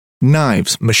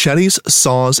Knives, machetes,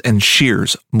 saws, and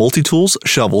shears, multi-tools,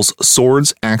 shovels,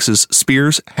 swords, axes,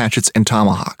 spears, hatchets, and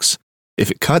tomahawks.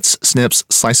 If it cuts, snips,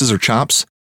 slices, or chops,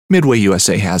 Midway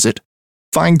USA has it.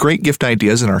 Find great gift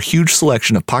ideas in our huge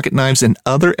selection of pocket knives and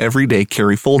other everyday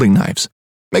carry folding knives.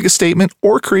 Make a statement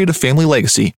or create a family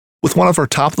legacy with one of our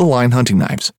top-of-the-line hunting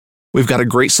knives. We've got a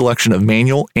great selection of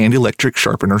manual and electric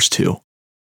sharpeners, too.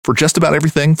 For just about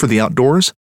everything for the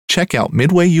outdoors, check out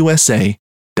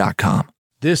MidwayUSA.com.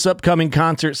 This upcoming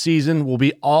concert season will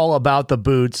be all about the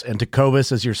boots, and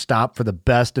Tecovas is your stop for the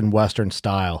best in Western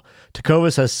style.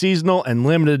 Tecovas has seasonal and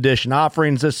limited edition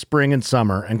offerings this spring and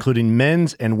summer, including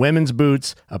men's and women's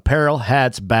boots, apparel,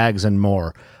 hats, bags, and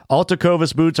more. All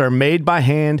Tecovas boots are made by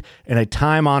hand in a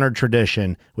time-honored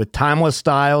tradition with timeless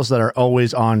styles that are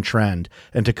always on trend.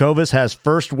 And Tecovas has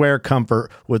first wear comfort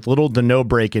with little to no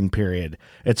break-in period.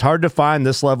 It's hard to find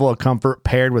this level of comfort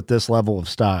paired with this level of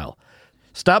style.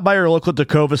 Stop by your local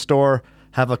Tecovas store,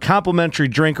 have a complimentary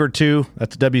drink or two,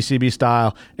 that's WCB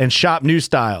style, and shop new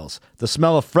styles. The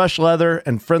smell of fresh leather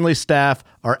and friendly staff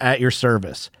are at your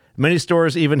service. Many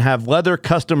stores even have leather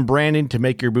custom branding to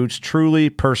make your boots truly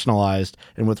personalized.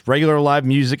 And with regular live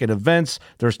music and events,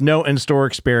 there's no in-store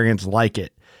experience like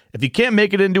it. If you can't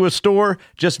make it into a store,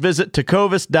 just visit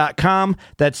Tecovas.com.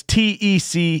 That's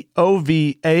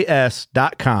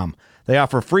TECOVAS.com. They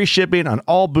offer free shipping on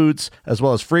all boots, as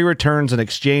well as free returns and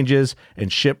exchanges,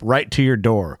 and ship right to your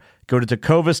door. Go to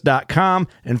Tecovas.com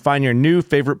and find your new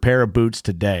favorite pair of boots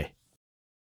today.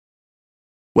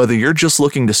 Whether you're just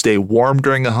looking to stay warm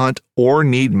during a hunt or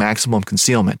need maximum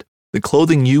concealment, the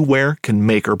clothing you wear can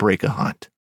make or break a hunt.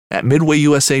 At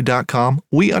MidwayUSA.com,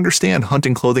 we understand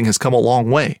hunting clothing has come a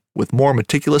long way, with more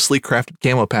meticulously crafted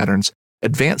camo patterns,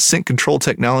 advanced scent control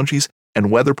technologies, and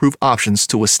weatherproof options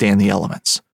to withstand the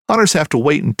elements. Hunters have to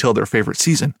wait until their favorite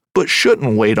season, but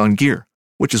shouldn't wait on gear,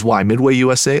 which is why Midway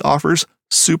USA offers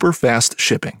super fast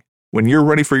shipping. When you're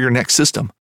ready for your next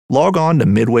system, log on to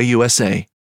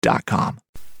MidwayUSA.com.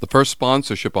 The first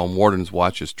sponsorship on Warden's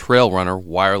Watch is Trail Runner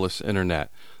Wireless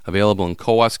Internet, available in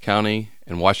Coos County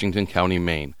and Washington County,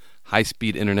 Maine.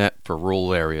 High-speed internet for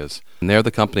rural areas. And they're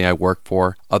the company I work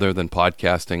for other than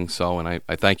podcasting, and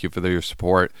I thank you for your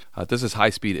support. This is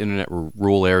high-speed internet for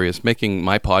rural areas, making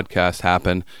my podcast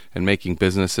happen and making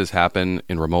businesses happen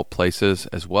in remote places,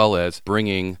 as well as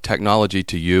bringing technology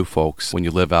to you folks when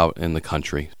you live out in the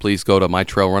country. Please go to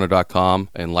mytrailrunner.com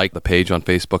and like the page on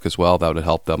Facebook as well. That would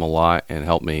help them a lot and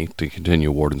help me to continue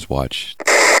Warden's Watch.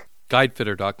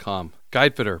 Guidefitter.com.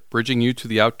 Guidefitter, bridging you to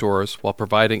the outdoors while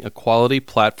providing a quality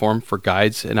platform for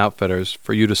guides and outfitters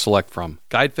for you to select from.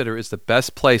 Guidefitter is the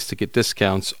best place to get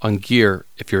discounts on gear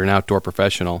if you're an outdoor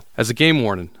professional. As a game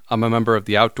warden, I'm a member of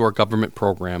the Outdoor Government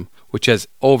Program, which has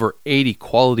over 80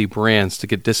 quality brands to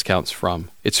get discounts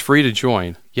from. It's free to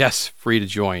join. Yes, free to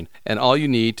join. And all you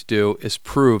need to do is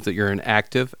prove that you're an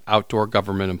active outdoor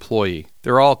government employee.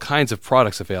 There are all kinds of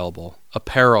products available.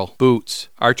 Apparel, boots,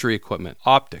 archery equipment,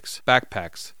 optics,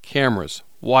 backpacks, cameras,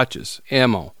 watches,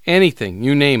 ammo, anything,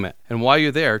 you name it. And while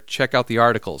you're there, check out the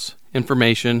articles,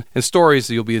 information, and stories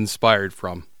that you'll be inspired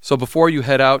from. So before you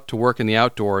head out to work in the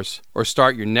outdoors or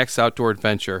start your next outdoor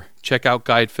adventure, check out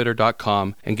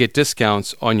guidefitter.com and get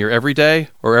discounts on your everyday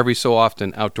or every so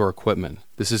often outdoor equipment.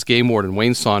 This is Game Warden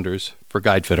Wayne Saunders for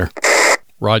Guidefitter.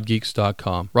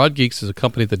 RodGeeks.com. RodGeeks is a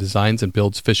company that designs and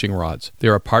builds fishing rods. They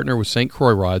are a partner with St.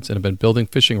 Croix Rods and have been building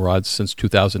fishing rods since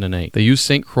 2008. They use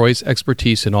St. Croix's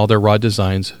expertise in all their rod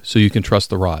designs so you can trust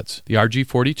the rods. The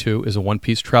RG42 is a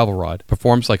one-piece travel rod.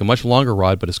 Performs like a much longer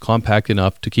rod but is compact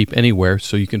enough to keep anywhere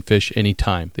so you can fish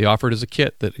anytime. They offer it as a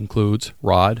kit that includes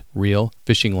rod, reel,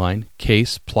 fishing line,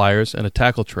 case, pliers, and a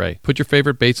tackle tray. Put your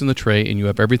favorite baits in the tray and you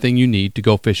have everything you need to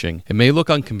go fishing. It may look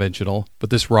unconventional,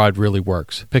 but this rod really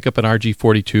works. Pick up an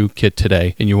RG42 kit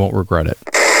today and you won't regret it.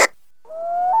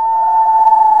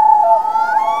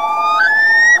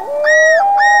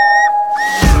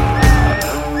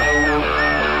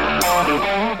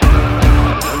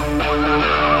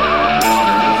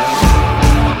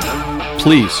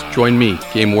 Please join me,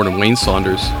 Game Warden Wayne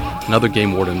Saunders, and other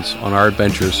game wardens on our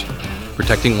adventures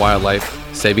protecting wildlife,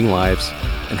 saving lives,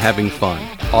 and having fun,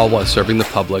 all while serving the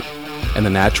public and the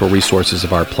natural resources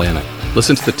of our planet.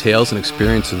 Listen to the tales and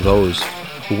experiences of those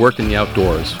who work in the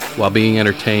outdoors while being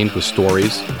entertained with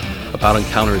stories about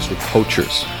encounters with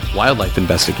poachers, wildlife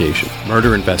investigation,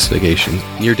 murder investigation,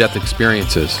 near-death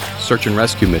experiences, search and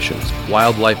rescue missions,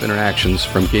 wildlife interactions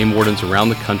from game wardens around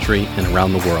the country and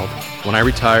around the world. When I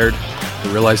retired,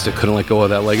 I realized I couldn't let go of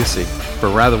that legacy,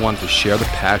 but rather wanted to share the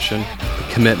passion, the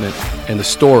commitment, and the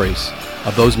stories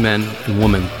of those men and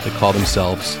women that call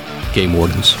themselves game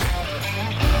wardens.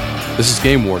 This is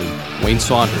Game Warden Wayne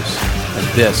Saunders and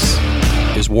this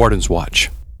is Warden's Watch.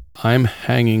 I'm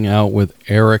hanging out with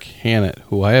Eric Hannett,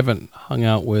 who I haven't hung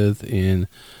out with in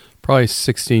probably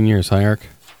 16 years. Hi, Eric?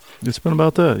 It's been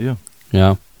about that, yeah.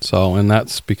 Yeah. So, and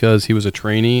that's because he was a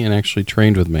trainee and actually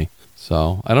trained with me.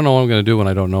 So, I don't know what I'm going to do when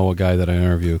I don't know a guy that I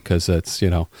interview, because it's,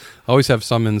 I always have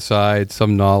some insight,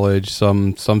 some knowledge,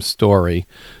 some story.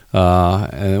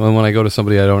 And when I go to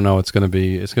somebody I don't know, it's going to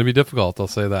be difficult. I'll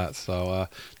say that. So,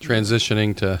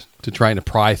 transitioning to trying to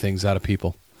pry things out of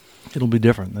people. It'll be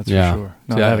different, that's for sure.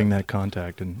 Not having that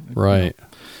contact. Right.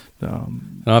 I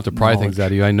don't have to pry things out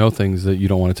of you. I know things that you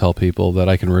don't want to tell people that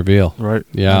I can reveal. Right.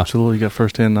 Yeah. Absolutely. You got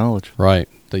firsthand knowledge. Right.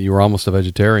 That you were almost a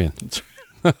vegetarian.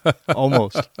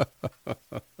 Almost.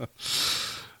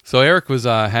 So Eric was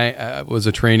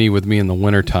a trainee with me in the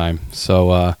wintertime.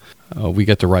 So we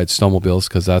get to ride snowmobiles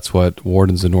because that's what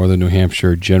wardens in northern New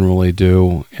Hampshire generally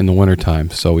do in the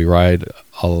wintertime. So we ride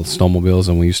all the snowmobiles,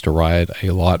 and we used to ride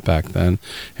a lot back then.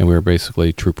 And we were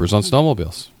basically troopers on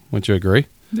snowmobiles. Wouldn't you agree?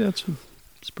 Yeah, it's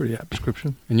a pretty apt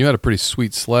description. And you had a pretty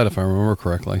sweet sled, if I remember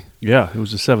correctly. Yeah, it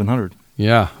was a 700.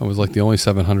 Yeah, it was like the only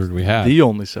 700 we had. The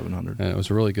only 700. And it was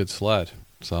a really good sled.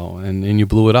 So, and you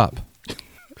blew it up.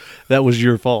 That was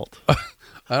your fault.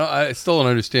 I still don't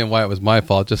understand why it was my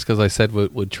fault, just because I said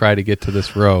would try to get to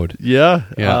this road. Yeah.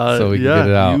 So we can get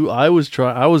it out. I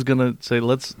was gonna say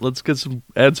let's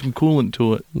add some coolant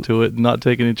to it and not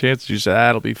take any chances. You said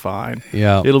it'll be fine.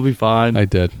 Yeah. It'll be fine. I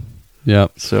did. Yeah.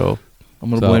 So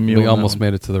I'm gonna blame you. We almost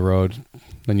made it to the road.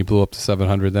 Then you blew up to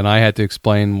 700. Then I had to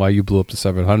explain why you blew up to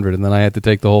 700, and then I had to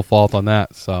take the whole fault on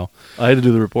that. So I had to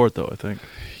do the report, though, I think.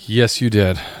 Yes, you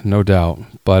did. No doubt.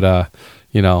 But,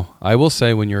 I will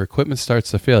say when your equipment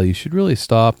starts to fail, you should really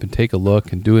stop and take a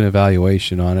look and do an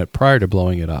evaluation on it prior to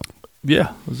blowing it up.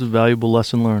 Yeah, it was a valuable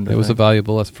lesson learned. It was a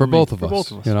valuable lesson for both of us.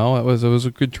 Both of us. It was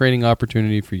a good training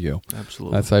opportunity for you.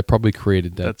 Absolutely. I probably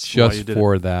created that just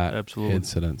for that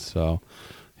incident. So,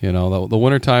 the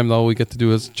wintertime, though, we get to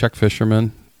do is check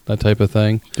fishermen, that type of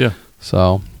thing. Yeah.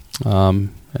 So,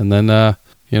 and then,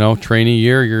 trainee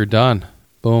year, you're done.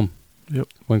 Boom. Yep.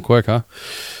 Went quick, huh?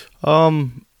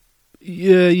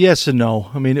 Yeah, yes and no.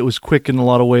 I mean, it was quick in a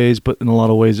lot of ways, but in a lot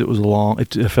of ways it was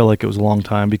it felt like it was a long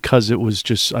time because it was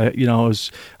just, I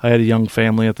had a young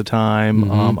family at the time.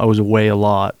 Mm-hmm. I was away a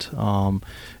lot.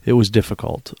 It was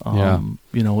difficult. It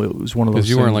was one of those things. Because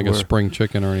you weren't like a spring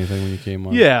chicken or anything when you came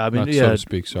on. Yeah, I mean, Not so to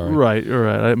speak, sorry. Right.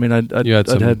 I mean, I'd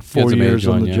had 4 years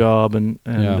on the job and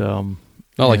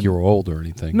not like you were old or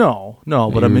anything. No,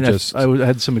 but I mean, I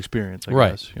had some experience, I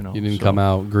guess. You didn't come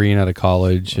out green out of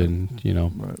college, and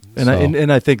Right.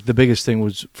 And I think the biggest thing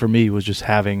for me was just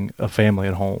having a family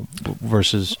at home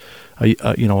versus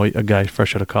a guy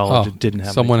fresh out of college that didn't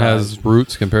have. Someone has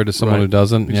roots compared to someone who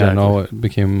doesn't. Exactly. Yeah, no, it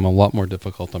became a lot more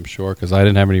difficult, I'm sure, because I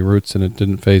didn't have any roots and it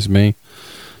didn't faze me.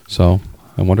 So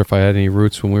I wonder if I had any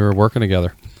roots when we were working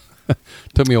together.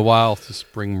 Took me a while to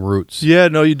spring roots. Yeah,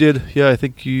 no, you did. Yeah, I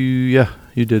think you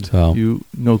did. So. You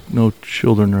no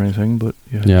children or anything, but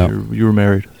you were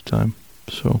married at the time.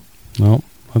 So no,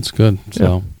 that's good.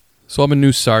 So I'm a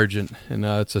new sergeant, and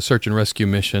it's a search and rescue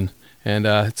mission, and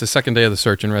it's the second day of the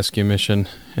search and rescue mission,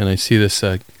 and I see this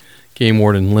game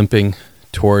warden limping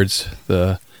towards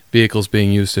the vehicles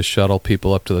being used to shuttle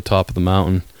people up to the top of the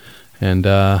mountain, and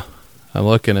I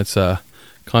look, and it's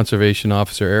Conservation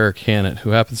Officer Eric Hannett,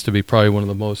 who happens to be probably one of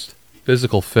the most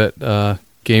physical fit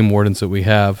game wardens that we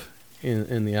have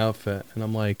in the outfit. And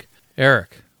I'm like,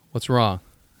 Eric, what's wrong?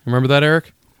 Remember that,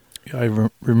 Eric? Yeah, I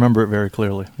remember it very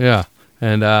clearly. Yeah.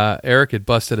 And Eric had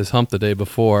busted his hump the day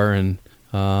before and,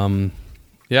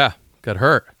 got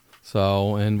hurt.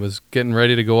 So, and was getting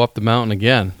ready to go up the mountain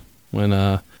again when,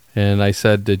 and I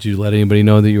said, did you let anybody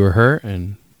know that you were hurt?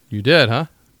 And you did, huh?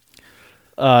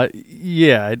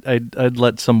 Yeah, I'd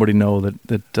let somebody know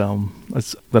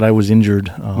that I was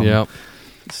injured. Yeah.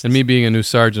 And me being a new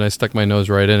sergeant, I stuck my nose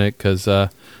right in it because I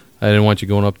didn't want you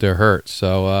going up there hurt.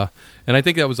 So, and I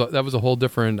think that was a whole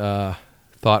different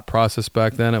thought process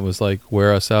back then. It was like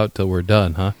wear us out till we're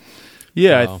done, huh?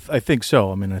 Yeah, I think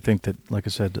so. I mean, I think that, like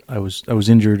I said, I was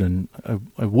injured and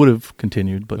I would have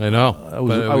continued, but I know I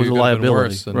was a liability.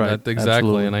 Worse, and right? Exactly,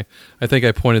 absolutely. And I think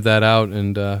I pointed that out,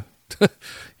 and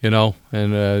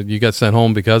you got sent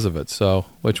home because of it. So,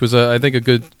 which was I think a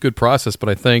good process, but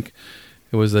I think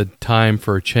it was a time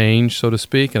for a change, so to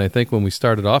speak. And I think when we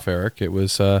started off, Eric, it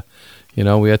was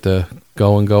we had to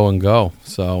go and go and go.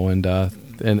 So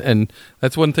and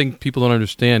that's one thing people don't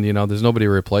understand. There's nobody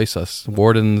to replace us.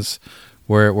 Wardens,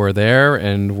 we're there,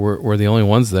 and we're the only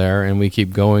ones there, and we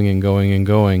keep going and going and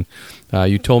going.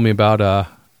 You told me about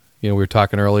we were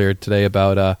talking earlier today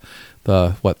about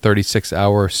the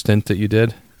 36-hour stint that you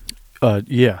did.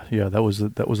 Yeah. That was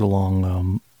a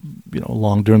long,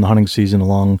 long during the hunting season, a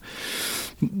long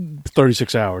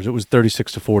 36 hours. It was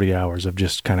 36 to 40 hours of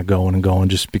just kind of going and going,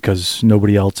 just because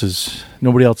nobody else is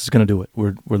going to do it.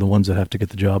 We're the ones that have to get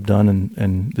the job done,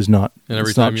 and there's not. And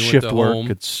every it's time not you shift went to work. home,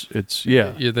 It's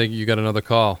yeah. You think you got another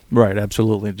call. Right.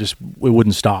 Absolutely. It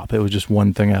wouldn't stop. It was just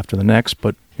one thing after the next.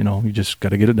 But you just got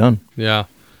to get it done. Yeah.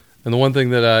 And the one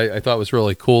thing that I thought was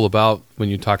really cool about when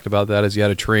you talked about that is you had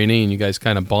a trainee and you guys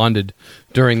kind of bonded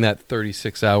during that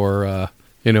 36-hour,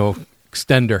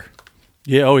 extender.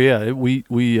 Yeah. Oh, yeah. We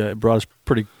brought us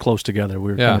pretty close together.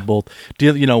 We were Yeah. kind of both,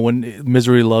 when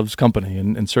misery loves company,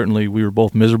 and certainly we were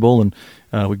both miserable, and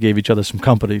we gave each other some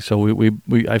company. So we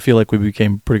I feel like we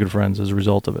became pretty good friends as a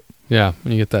result of it. Yeah.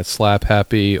 When you get that slap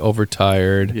happy,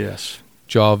 overtired, Yes.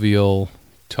 jovial,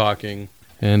 talking,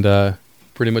 and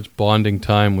pretty much bonding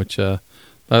time, which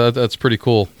that's pretty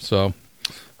cool. So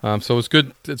it's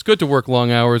good. It's good to work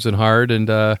long hours and hard, and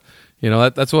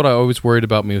that's what I always worried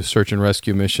about me with search and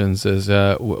rescue missions is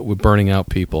we're burning out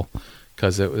people,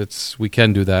 because we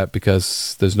can do that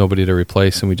because there's nobody to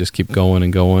replace, and we just keep going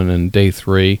and going. And day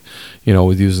 3,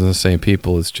 with using the same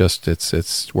people,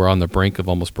 it's we're on the brink of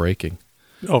almost breaking.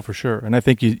 Oh, for sure. And I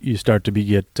think you start to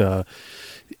get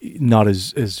not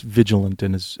as vigilant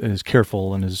and as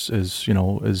careful and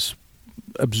as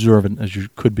observant as you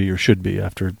could be or should be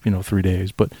after 3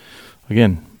 days. But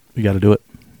again, you got to do it.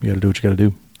 You got to do what you got to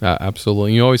do.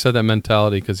 Absolutely. You always had that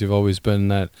mentality because you've always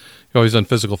done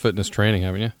physical fitness training,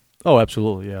 haven't you? Oh,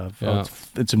 absolutely. Yeah.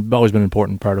 It's always been an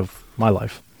important part of my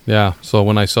life. Yeah. So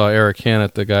when I saw Eric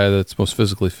Hannett, the guy that's most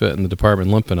physically fit in the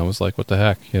department, limping, I was like, what the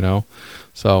heck,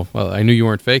 So I knew you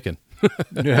weren't faking.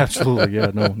 Yeah, absolutely.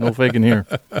 Yeah. No faking here.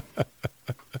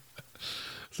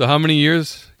 So how many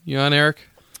years you on, Eric?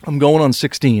 I'm going on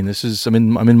 16. I'm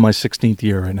in my 16th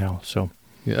year right now. So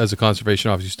as a conservation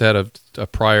officer, you used to have a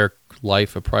prior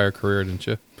life, a prior career, didn't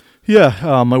you? Yeah,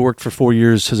 I worked for 4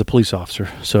 years as a police officer.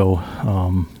 So,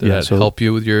 Did that help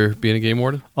you with your being a game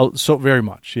warden? Oh, so very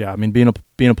much. Yeah, I mean, being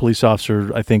a police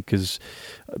officer, I think is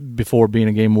before being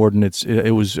a game warden,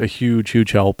 it was a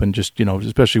huge help, and just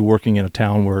especially working in a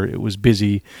town where it was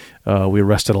busy. We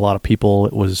arrested a lot of people.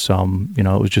 It was it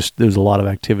was just there was a lot of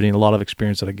activity and a lot of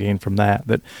experience that I gained from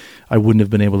that I wouldn't have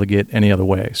been able to get any other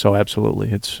way. So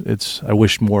absolutely, I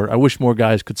wish more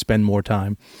guys could spend more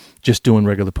time just doing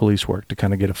regular police work to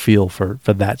kind of get a feel for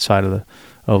that side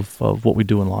of what we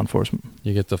do in law enforcement.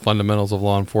 You get the fundamentals of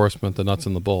law enforcement, the nuts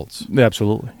and the bolts.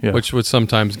 Absolutely, yeah. Which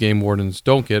sometimes game wardens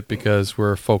don't get because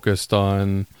we're focused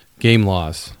on game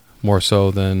laws more so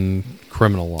than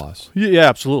criminal laws. Yeah,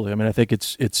 absolutely. I mean, I think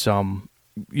it's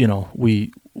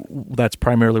that's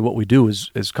primarily what we do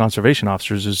as conservation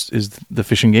officers is the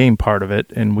fish and game part of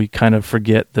it, and we kind of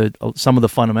forget some of the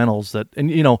fundamentals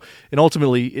and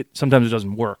ultimately sometimes it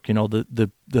doesn't work.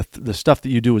 The stuff that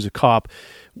you do as a cop,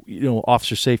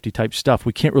 officer safety type stuff,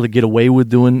 we can't really get away with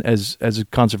doing as a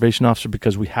conservation officer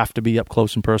because we have to be up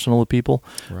close and personal with people.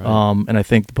 Right. And I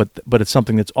think, but it's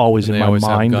something that's always in my mind. They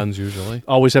always have guns usually.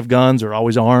 Always have guns or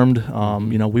always armed.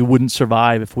 We wouldn't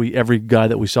survive if every guy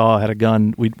that we saw had a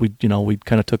gun. We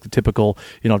kind of took the typical,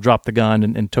 dropped the gun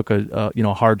and took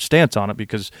a hard stance on it,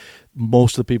 because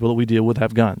most of the people that we deal with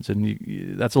have guns,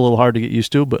 and that's a little hard to get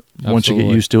used to. But once you get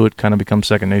used to it, kind of becomes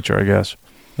second nature, I guess.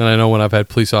 And I know when I've had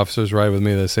police officers ride with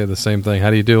me, they say the same thing. How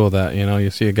do you deal with that? You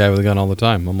see a guy with a gun all the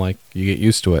time. I'm like, you get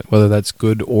used to it, whether that's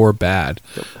good or bad.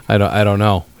 Yep. I don't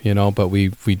know, but we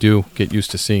do get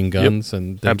used to seeing guns,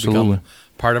 and they become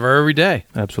part of our everyday.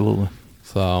 Absolutely.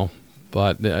 So,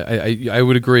 but I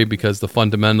would agree, because the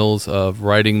fundamentals of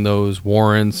writing those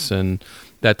warrants and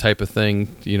that type of thing,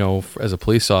 as a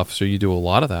police officer, you do a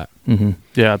lot of that. Mm-hmm.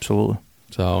 Yeah, absolutely.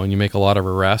 So, and you make a lot of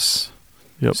arrests.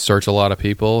 Yep. Search a lot of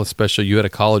people, especially you had a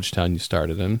college town you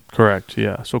started in. Correct,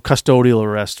 yeah. So custodial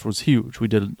arrest was huge. We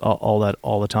did all that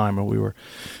all the time, and we were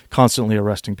constantly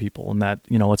arresting people. And that,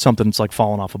 it's something that's like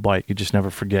falling off a bike. You just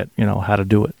never forget, how to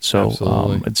do it.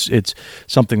 So it's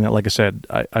something that, like I said,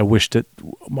 I wish that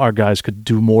our guys could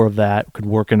do more of that, could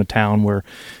work in a town where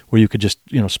you could just,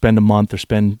 spend a month or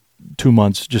spend 2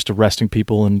 months just arresting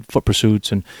people and foot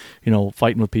pursuits and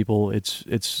fighting with people. It's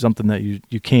something that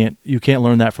you can't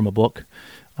learn that from a book,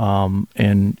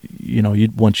 and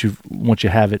once you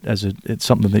have it it's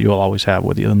something that you'll always have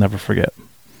with you. You'll never forget.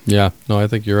 Yeah, no, I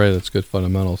think you're right. That's good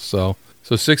fundamentals. So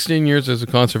 16 years as a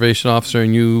conservation officer,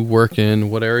 and you work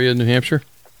in what area in New Hampshire?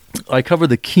 I cover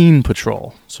the Keene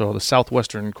Patrol, so the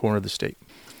southwestern corner of the state.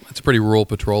 It's a pretty rural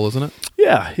patrol, isn't it?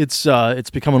 Yeah, it's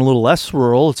becoming a little less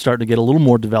rural. It's starting to get a little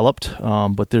more developed,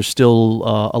 but there's still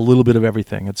a little bit of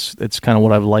everything. It's kind of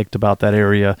what I've liked about that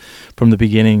area from the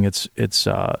beginning. It's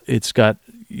got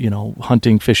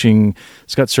hunting, fishing.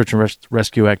 It's got search and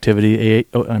rescue activity,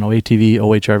 ATV,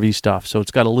 OHRV stuff. So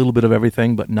it's got a little bit of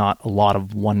everything, but not a lot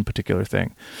of one particular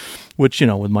thing, which,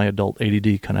 with my adult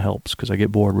ADD kind of helps because I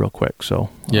get bored real quick. So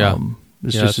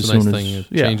it's just as soon as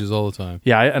it changes all the time.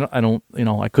 Yeah, I don't,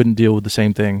 I couldn't deal with the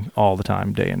same thing all the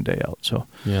time, day in, day out. So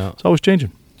it's always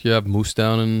changing. Do you have moose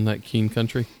down in that Keene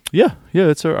country? Yeah,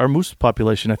 it's our moose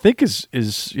population. I think is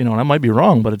and I might be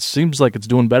wrong, but it seems like it's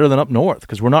doing better than up north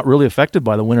because we're not really affected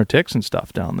by the winter ticks and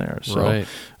stuff down there. So, right.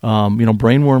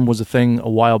 Brainworm was a thing a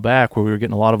while back where we were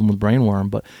getting a lot of them with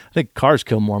brainworm, but I think cars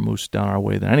kill more moose down our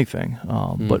way than anything.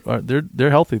 But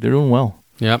they're healthy. They're doing well.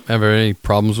 Yeah. Ever any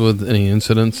problems with any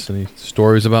incidents? Any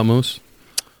stories about moose?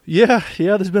 Yeah.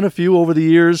 There's been a few over the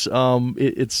years.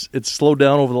 It's slowed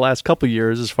down over the last couple of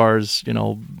years as far as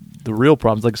the real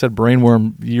problems. Like I said,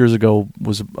 brainworm years ago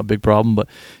was a big problem. But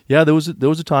yeah, there was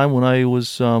a time when I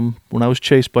was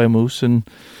chased by a moose, and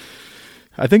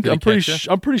I think I'm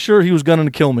pretty sure he was gunning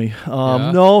to kill me.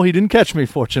 No, he didn't catch me.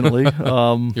 Fortunately,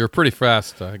 you're a pretty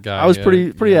fast guy. I was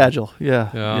pretty agile.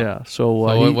 Yeah. So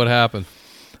what happened?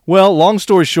 Well, long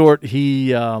story short,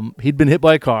 he'd been hit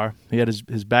by a car. He had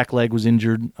his back leg was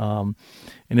injured, and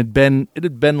it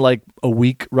had been like a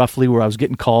week roughly where I was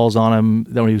getting calls on him.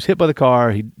 Then when he was hit by the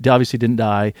car, he obviously didn't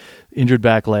die. Injured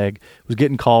back leg. Was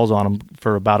getting calls on him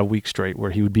for about a week straight,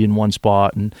 where he would be in one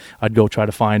spot, and I'd go try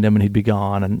to find him, and he'd be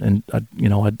gone, and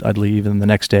I'd leave, and the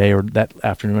next day or that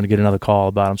afternoon I'd get another call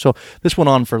about him. So this went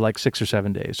on for like 6 or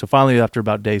 7 days. So finally, after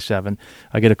about day 7,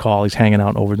 I get a call. He's hanging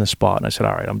out over in the spot, and I said,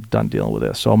 "All right, I'm done dealing with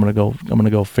this. So I'm gonna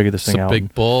go figure this thing out."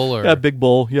 Big bull, or big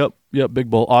bull. Yep, big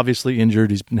bull. Obviously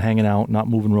injured. He's been hanging out, not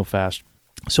moving real fast.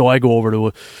 So I go over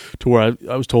to where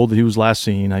I was told that he was last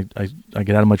seen. I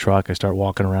get out of my truck. I start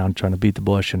walking around trying to beat the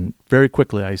bush, and very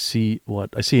quickly I see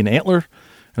an antler,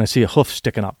 and I see a hoof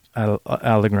sticking up out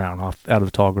of the ground, out of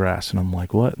the tall grass, and I'm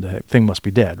like, "What? The heck? Thing must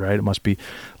be dead, right? It must be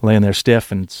laying there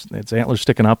stiff, and its antlers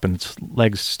sticking up, and its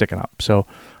legs sticking up." So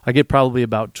I get probably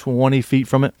about 20 feet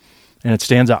from it, and it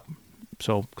stands up.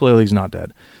 So clearly he's not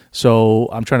dead. So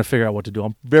I'm trying to figure out what to do.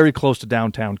 I'm very close to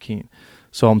downtown Keene.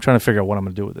 So I'm trying to figure out what I'm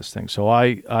going to do with this thing. So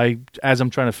I as I'm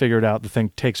trying to figure it out, the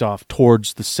thing takes off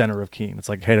towards the center of Keene. It's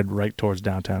like headed right towards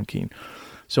downtown Keene.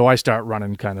 So I start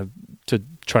running kind of to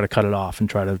try to cut it off and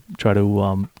try to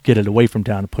get it away from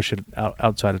town and push it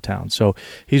outside of town. So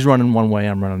he's running one way,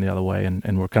 I'm running the other way,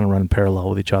 and we're kind of running parallel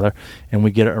with each other. And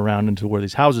we get it around into where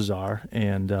these houses are,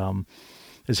 and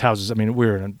his houses,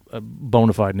 we're in a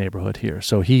bona fide neighborhood here.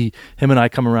 So him and I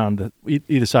come around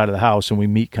either side of the house, and we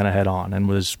meet kind of head on, and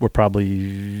we're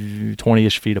probably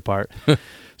 20-ish feet apart.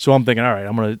 So I'm thinking, all right,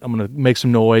 I'm gonna make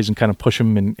some noise and kind of push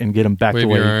him and get him back to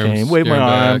where he came. Wave my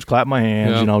arms, clap my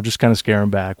hands, just kind of scare him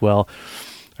back. Well,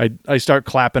 I start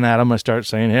clapping at him. I start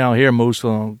saying, "Here, Moose,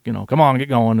 come on, get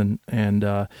going."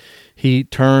 And he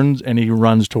turns and he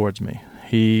runs towards me.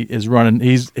 He is running.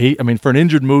 For an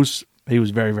injured moose, he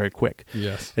was very, very quick.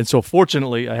 Yes. And so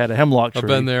fortunately, I had a hemlock tree. I've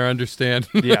been there, understand.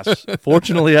 Yes.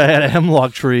 Fortunately, I had a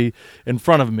hemlock tree in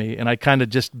front of me, and I kind of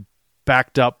just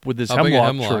backed up with this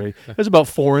hemlock tree. It was about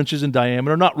 4 inches in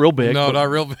diameter. Not real big. No, not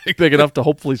real big. Big enough to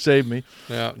hopefully save me.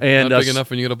 Yeah, and not big enough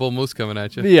when you get a bull moose coming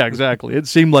at you. Yeah, exactly. It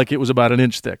seemed like it was about an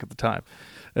inch thick at the time.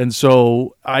 And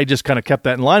so I just kind of kept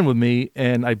that in line with me,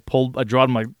 and I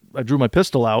drew my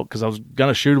pistol out because I was going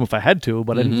to shoot him if I had to,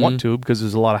 but I didn't want to because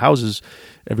there's a lot of houses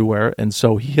everywhere. And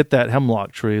so he hit that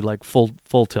hemlock tree like full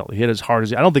tilt. He hit as hard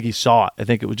as I don't think he saw it. I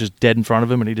think it was just dead in front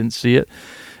of him and he didn't see it.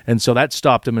 And so that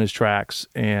stopped him in his tracks.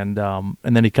 And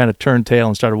then he kind of turned tail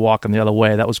and started walking the other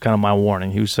way. That was kind of my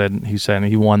warning. He said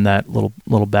he won that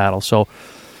little battle. So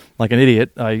like an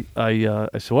idiot, I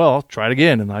said, "Well, I'll try it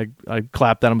again." And I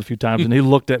clapped at him a few times, and he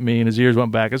looked at me, and his ears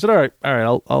went back. I said, "All right,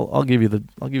 I'll give you the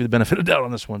benefit of the doubt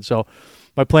on this one." So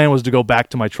my plan was to go back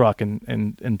to my truck and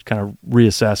kind of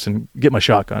reassess and get my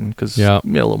shotgun because a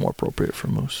little more appropriate for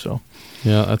moose. So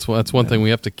that's one thing.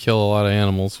 We have to kill a lot of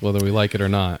animals, whether we like it or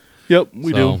not. Yep,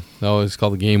 we do. I always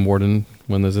call the game warden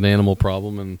when there's an animal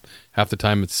problem, and half the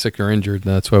time it's sick or injured,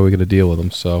 and that's why we got to deal with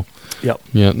them. So,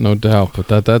 no doubt.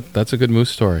 But that's a good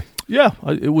moose story. Yeah,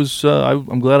 it was.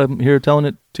 I'm glad I'm here telling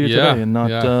it to you today, and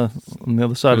not on the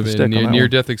other side of the stick.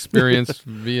 Near-death experience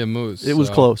via moose. It was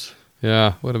close.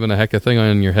 Yeah, would have been a heck of a thing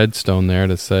on your headstone there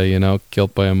to say,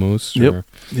 killed by a moose. Yep.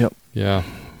 Yeah.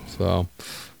 So,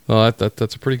 well,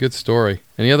 that's a pretty good story.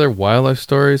 Any other wildlife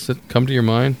stories that come to your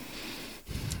mind?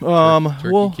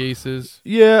 Turkey cases.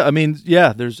 Yeah,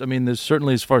 there's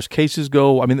certainly, as far as cases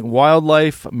go,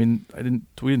 wildlife. We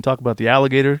didn't talk about the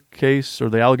alligator case or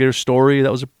the alligator story.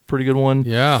 That was a pretty good one.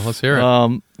 Yeah, let's hear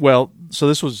it. Well, So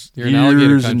this was You're in alligator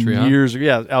years country, and huh? years.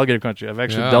 Yeah, alligator country. I've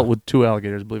actually dealt with 2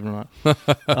 alligators, believe it or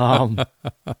not.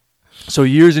 So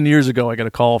years and years ago, I got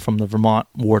a call from the Vermont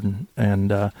warden,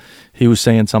 and he was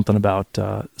saying something about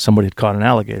somebody had caught an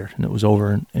alligator, and it was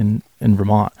over in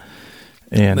Vermont.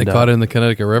 And they caught it in the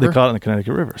Connecticut River? They caught it in the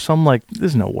Connecticut River. So I'm like,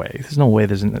 there's no way.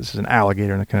 This is an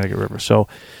alligator in the Connecticut River. So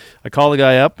I call the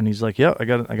guy up, and he's like, "Yeah, I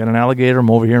got an alligator. I'm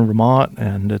over here in Vermont,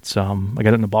 and it's I got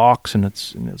it in a box, and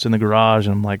it's in the garage."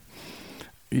 And I'm like,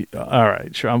 "All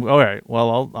right, sure. All right.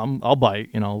 Well, I'll bite.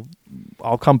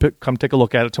 I'll come take a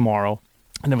look at it tomorrow,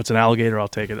 and if it's an alligator, I'll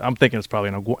take it. I'm thinking it's probably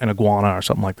an iguana or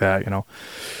something like that,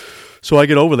 So I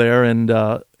get over there, and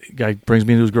guy brings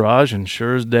me into his garage, and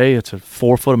sure as day, it's a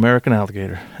 4-foot American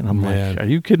alligator, and I'm like, "Are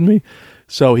you kidding me?"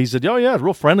 So he said, "Oh yeah, it's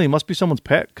real friendly. It must be someone's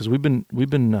pet because we've been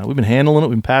handling it.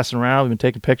 We've been passing around. We've been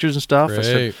taking pictures and stuff." Great. I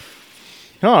said,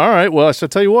 "Oh, all right. Well," I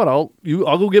said, "Tell you what, I'll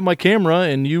go get my camera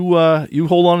and you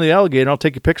hold on to the alligator. And I'll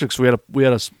take your picture because we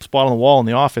had a spot on the wall in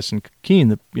the office in Keene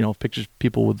that pictures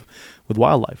people with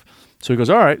wildlife." So he goes,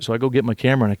 "All right." So I go get my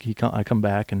camera and I come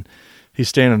back and he's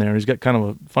standing there and he's got kind of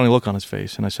a funny look on his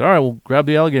face. And I said, "All right, well, grab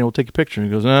the alligator and we'll take a picture." And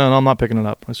he goes, No, I'm not picking it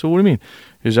up. I said, "What do you mean?"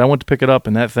 He said, "I went to pick it up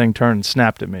and that thing turned and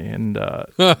snapped at me and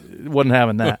wasn't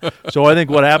having that." So I think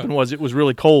what happened was it was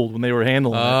really cold when they were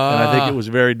handling it. And I think it was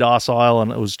very docile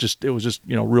and it was just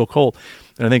real cold.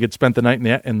 And I think it spent the night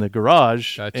in the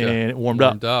garage and it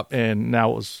warmed up. And now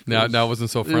it wasn't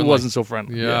so friendly. It wasn't so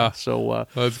friendly. Yeah. So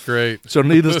that's great. So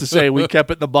needless to say, we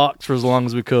kept it in the box for as long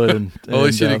as we could. And at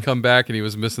least he didn't come back and he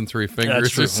was missing 3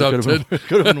 fingers or something.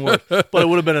 Could have been worse. But it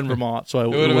would have been in Vermont, so it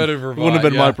wouldn't have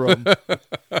been my problem.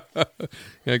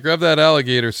 Yeah, grab that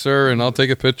alligator, sir, and I'll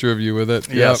take a picture of you with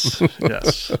it. Yes,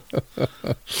 yes.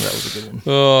 That was a good one.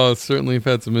 Oh, certainly have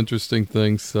had some interesting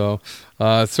things. So,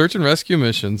 search and rescue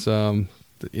missions, some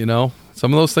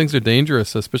of those things are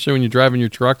dangerous, especially when you're driving your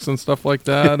trucks and stuff like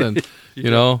that. And,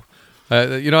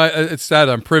 it's sad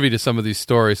I'm privy to some of these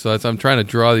stories, so I'm trying to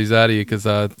draw these out of you because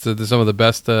they're some of the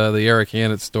best, the Eric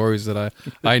Hannett stories that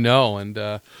I know.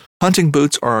 And hunting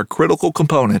boots are a critical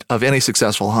component of any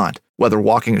successful hunt. Whether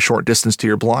walking a short distance to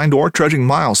your blind or trudging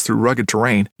miles through rugged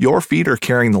terrain, your feet are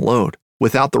carrying the load.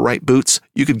 Without the right boots,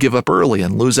 you could give up early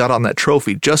and lose out on that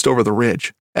trophy just over the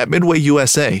ridge. At Midway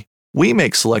USA, we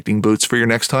make selecting boots for your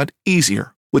next hunt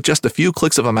easier. With just a few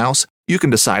clicks of a mouse, you can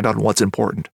decide on what's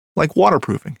important, like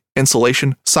waterproofing,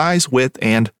 insulation, size, width,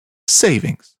 and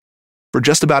savings. For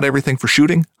just about everything for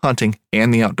shooting, hunting,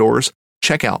 and the outdoors,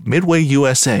 check out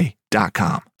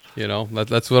MidwayUSA.com.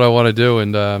 That's what I want to do.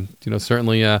 And,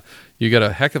 certainly you got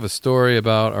a heck of a story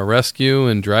about a rescue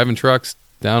and driving trucks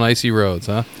down icy roads,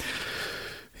 huh?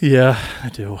 Yeah, I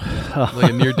do. Like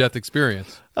a near-death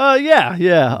experience. Yeah.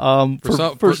 Not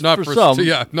for some.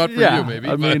 Yeah, not for you, maybe.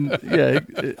 It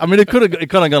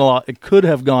could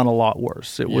have gone a lot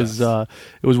worse. It was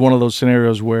one of those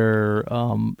scenarios where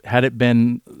had it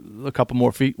been a couple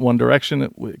more feet one direction,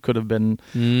 it could have been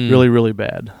really, really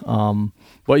bad.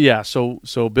 But yeah, so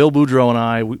Bill Boudreau and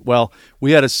I,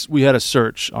 we had a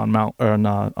search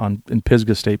in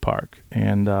Pisgah State Park,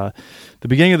 and the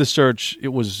beginning of the search, it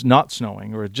was not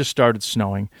snowing, or it just started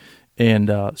snowing,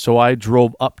 and so I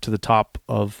drove up to the top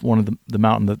of one of the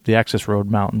mountain, the access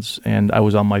road mountains, and I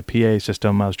was on my PA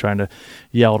system. I was trying to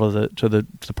yell to the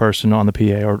person on the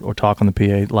PA or talk on the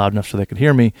PA loud enough so they could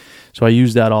hear me. So I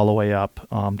used that all the way up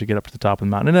to get up to the top of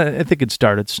the mountain, and I think it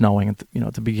started snowing at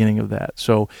the beginning of that.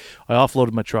 So I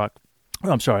offloaded my truck.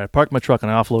 I parked my truck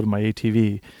and I offloaded my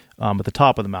ATV at the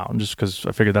top of the mountain, just because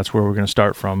I figured that's where we're going to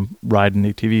start from, riding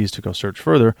ATVs to go search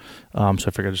further. So I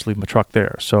figured I'd just leave my truck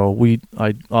there. So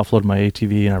I offloaded my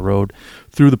ATV and I rode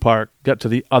through the park, got to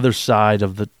the other side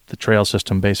of the trail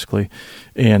system basically,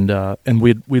 and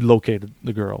we located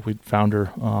the girl. We found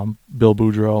her, Bill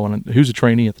Boudreau, and he was a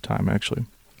trainee at the time actually.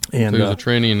 And so he was a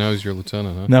trainee, and now he's your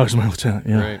lieutenant, huh? Now he's my lieutenant,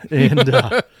 yeah. Great.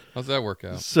 And how's that work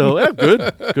out? So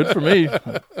good for me.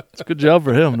 It's a good job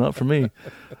for him, not for me.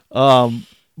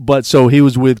 But so he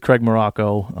was with Craig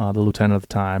Morocco, the lieutenant at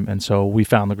the time, and so we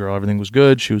found the girl. Everything was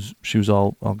good. She was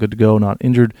all good to go, not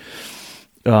injured.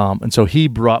 And so he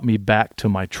brought me back to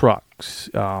my truck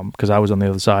because I was on the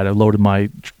other side. I loaded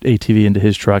my ATV into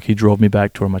his truck. He drove me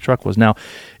back to where my truck was. Now,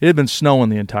 it had been snowing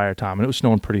the entire time, and it was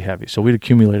snowing pretty heavy. So we'd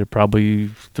accumulated probably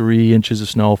 3 inches of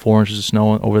snow, 4 inches of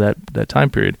snow over that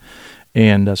time period.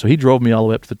 And so he drove me all the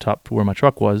way up to the top to where my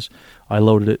truck was. I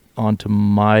loaded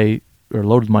my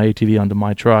ATV onto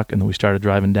my truck, and then we started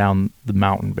driving down the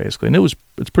mountain basically. And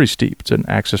it's pretty steep. It's an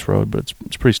access road, but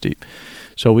it's pretty steep.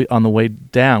 So on the way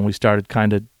down, we started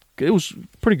it was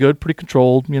pretty good, pretty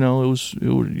controlled. It was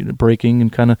braking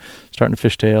and kind of starting to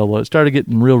fishtail. Well, it started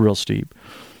getting real, real steep.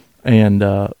 And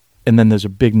and then there's a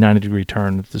big 90-degree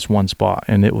turn at this one spot,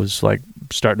 and it was like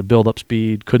starting to build up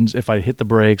speed. If I hit the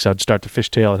brakes, I'd start to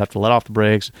fishtail. I'd have to let off the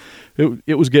brakes.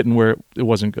 It was getting where it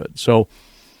wasn't good. So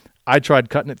I tried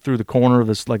cutting it through the corner of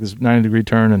this 90-degree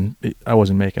turn, and I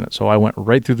wasn't making it. So I went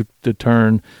right through the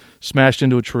turn, smashed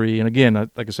into a tree. And again,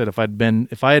 like I said, if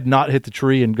I had not hit the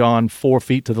tree and gone 4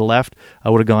 feet to the left, I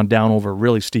would have gone down over a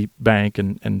really steep bank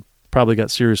and probably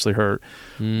got seriously hurt.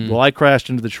 Well, I crashed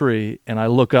into the tree, and I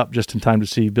look up just in time to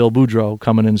see Bill Boudreau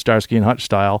coming in Starsky and Hutch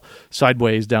style,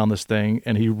 sideways down this thing,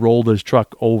 and he rolled his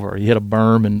truck over. He hit a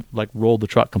berm and rolled the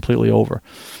truck completely over.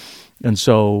 And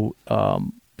so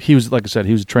he was, like I said,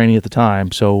 he was a trainee at the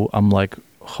time, so I'm like,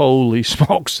 holy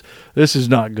smokes, this is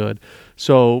not good.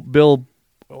 So Bill,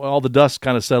 all the dust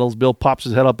kind of settles. Bill pops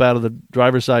his head up out of the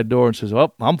driver's side door and says,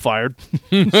 "Oh, I'm fired."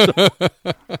 So,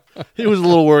 he was a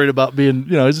little worried about being,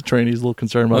 he's a trainee. He's a little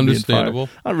concerned about being fired. Understandable.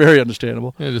 Very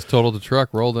understandable. Yeah, just totaled the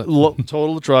truck, rolled it.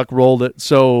 Totaled the truck, rolled it.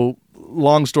 So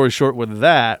long story short with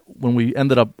that, when we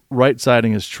ended up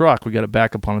right-siding his truck, we got it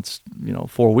back up on its,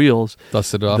 4 wheels.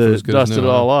 Dusted it off. It was good as new. Dusted it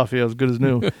all off. Yeah, it was good as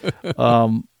new.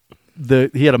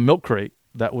 He had a milk crate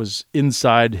that was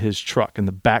inside his truck in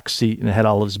the back seat, and it had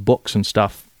all of his books and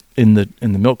stuff in the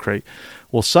milk crate.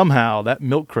 Well, somehow that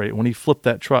milk crate, when he flipped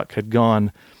that truck, had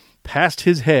gone past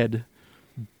his head,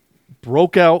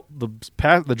 broke out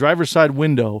the driver's side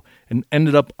window, and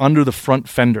ended up under the front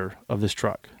fender of this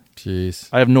truck. Jeez.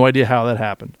 I have no idea how that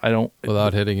happened.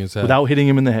 Without hitting his head. Without hitting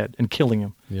him in the head and killing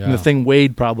him. Yeah. And the thing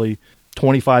weighed probably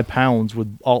 25 pounds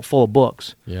with all full of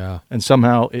books. Yeah. And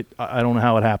somehow I don't know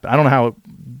how it happened. I don't know how it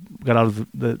got out of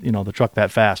the truck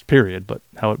that fast, period, but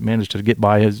how it managed to get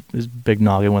by his big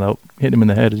noggin without hitting him in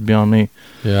the head is beyond me.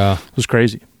 Yeah. It was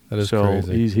crazy. That is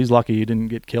crazy. He's lucky he didn't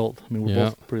get killed. I mean, we're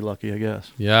both pretty lucky, I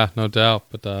guess. Yeah, no doubt.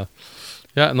 But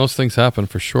and those things happen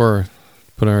for sure.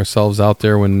 Putting ourselves out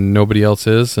there when nobody else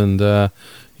is, and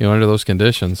under those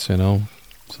conditions,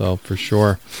 so for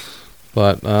sure.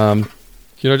 But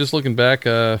just looking back,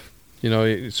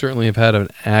 you certainly have had an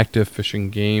active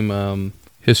fishing game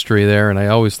history there, and I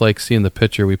always like seeing the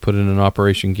picture we put in an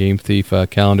Operation Game Thief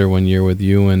calendar one year with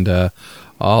you and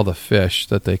all the fish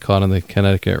that they caught in the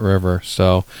Connecticut River.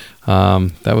 So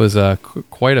that was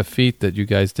quite a feat that you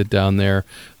guys did down there.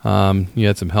 You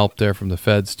had some help there from the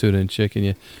feds too, didn't you?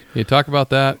 Can you talk about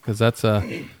that? Because that's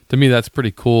to me that's a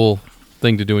pretty cool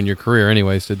thing to do in your career,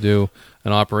 anyways, to do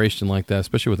an operation like that,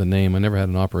 especially with a name. I never had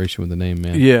an operation with a name,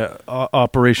 man. Yeah,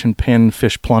 Operation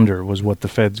Panfish Plunder was what the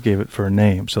feds gave it for a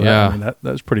name. So that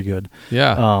was pretty good.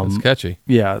 Yeah, it's catchy.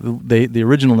 Yeah, the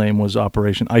original name was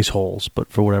Operation Ice Holes, but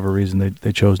for whatever reason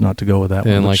they chose not to go with that.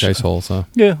 They didn't like ice holes, huh?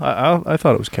 Yeah, I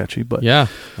thought it was catchy, but yeah,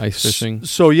 ice fishing.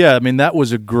 So yeah, I mean that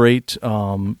was a great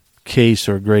case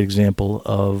or a great example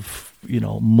of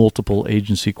multiple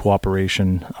agency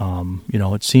cooperation.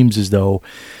 It seems as though,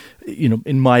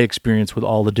 in my experience with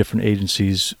all the different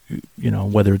agencies,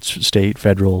 whether it's state,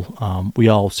 federal, we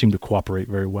all seem to cooperate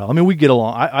very well. I mean, we get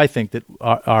along. I think that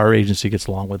our agency gets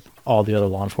along with all the other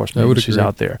law enforcement agencies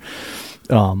out there.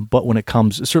 But when it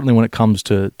comes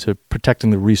to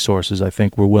protecting the resources, I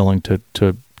think we're willing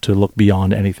to look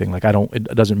beyond anything.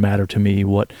 It doesn't matter to me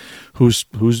who's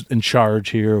in charge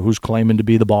here, who's claiming to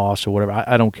be the boss or whatever.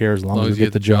 I don't care as long as we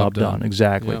get the job done.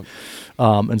 Exactly. Yep.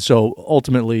 And so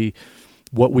ultimately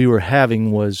what we were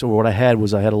having was, or what I had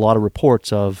a lot of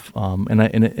reports of, and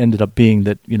it ended up being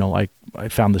that, I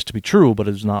found this to be true, but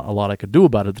there's not a lot I could do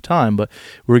about it at the time. But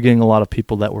we were getting a lot of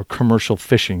people that were commercial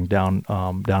fishing down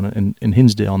in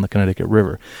Hinsdale on the Connecticut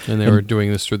River, and they were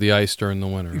doing this through the ice during the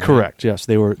winter. Right? Correct. Yes,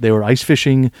 they were ice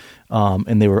fishing,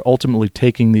 and they were ultimately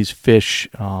taking these fish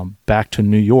back to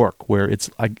New York, where it's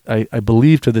I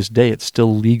believe to this day it's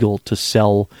still legal to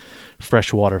sell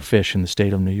freshwater fish in the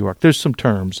state of New York. There's some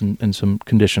terms and some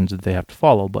conditions that they have to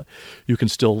follow, but you can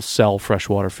still sell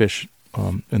freshwater fish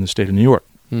in the state of New York.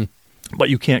 But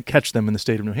you can't catch them in the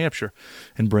state of New Hampshire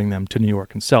and bring them to New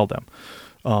York and sell them.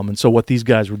 And so what these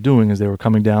guys were doing is they were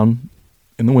coming down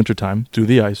in the wintertime through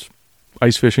the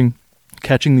ice fishing,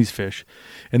 catching these fish,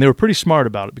 and they were pretty smart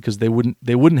about it because they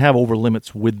wouldn't have over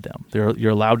limits with them.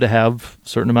 You're allowed to have a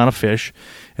certain amount of fish,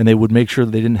 and they would make sure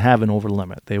that they didn't have an over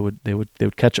limit. They would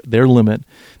catch their limit,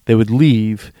 they would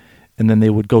leave, and then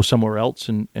they would go somewhere else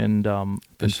and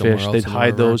fish. They'd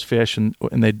hide those fish and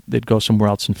they'd go somewhere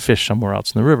else and fish somewhere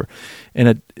else in the river. And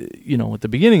at the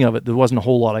beginning of it, there wasn't a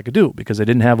whole lot I could do because they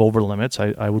didn't have over limits.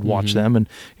 I would watch them, and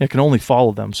I can only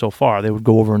follow them so far. They would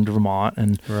go over into Vermont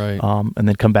and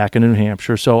then come back into New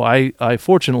Hampshire. So I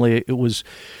fortunately, it was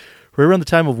right around the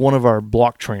time of one of our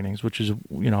block trainings, which is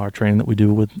our training that we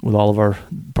do with all of our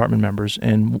department members,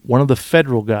 and one of the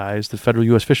federal guys, the federal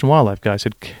U.S. Fish and Wildlife guys,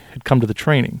 had come to the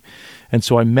training, and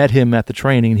so I met him at the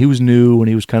training, and he was new, and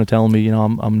he was kind of telling me,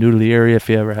 I'm new to the area. If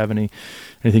you ever have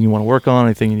anything you want to work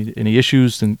on, any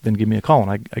issues, then give me a call.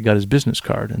 And I got his business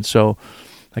card, and so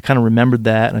I kind of remembered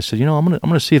that, and I said, I'm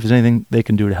gonna see if there's anything they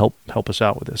can do to help us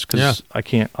out with this, because I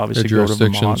can't obviously go to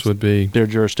Vermont. Their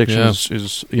jurisdiction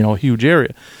is a huge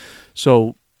area.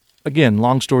 So again,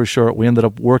 long story short, we ended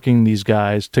up working these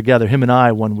guys together, him and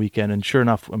I, one weekend, and sure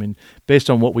enough, based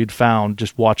on what we'd found,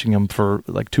 just watching them for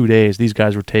like 2 days, these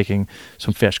guys were taking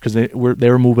some fish because they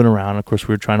were moving around. Of course,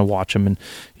 we were trying to watch them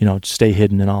and stay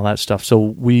hidden and all that stuff. So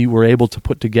we were able to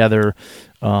put together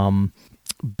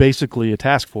basically a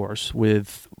task force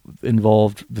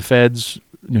involved the feds,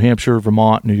 New Hampshire,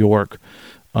 Vermont, New York,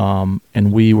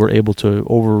 and we were able to,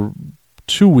 over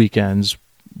 2 weekends,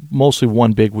 mostly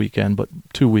one big weekend, but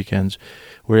 2 weekends,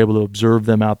 we were able to observe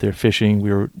them out there fishing.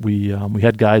 We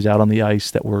had guys out on the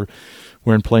ice that were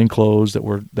wearing plain clothes, that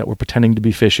were pretending to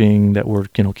be fishing, that were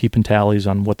keeping tallies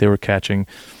on what they were catching.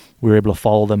 We were able to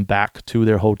follow them back to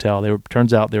their hotel.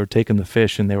 Turns out they were taking the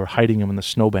fish and they were hiding them in the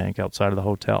snowbank outside of the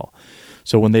hotel.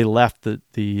 So when they left to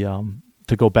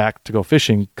go back to go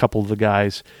fishing, a couple of the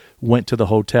guys went to the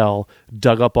hotel,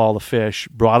 dug up all the fish,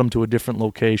 brought them to a different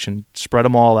location, spread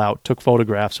them all out, took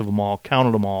photographs of them all,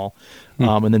 counted them all,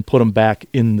 and then put them back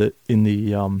in the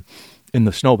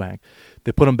snowbank.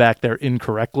 They put them back there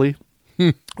incorrectly.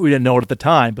 We didn't know it at the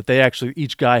time, but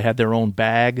each guy had their own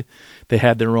bag. They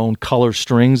had their own color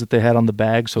strings that they had on the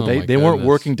bag. So they weren't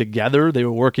working together. They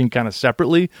were working kind of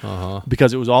separately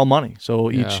because it was all money.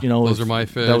 So each, those are my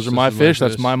fish. Those are my fish.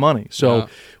 That's my money. So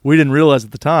we didn't realize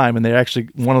at the time, and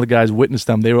one of the guys witnessed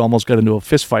them. They almost got into a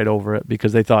fist fight over it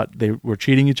because they thought they were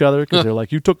cheating each other because they're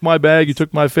like, you took my bag, you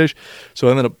took my fish.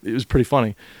 So it was pretty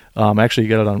funny. Actually, he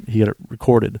got it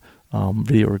recorded,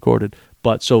 video recorded.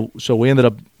 But so we ended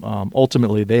up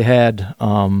ultimately they had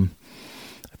I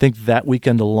think that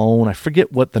weekend alone, I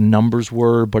forget what the numbers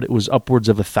were, but it was upwards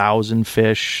of 1,000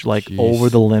 fish, over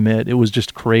the limit. It was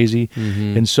just crazy.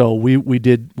 Mm-hmm. And so we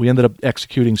ended up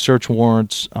executing search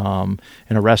warrants and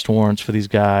arrest warrants for these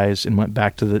guys, and went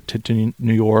back to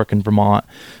New York and Vermont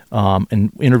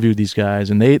and interviewed these guys,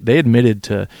 and they admitted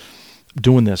to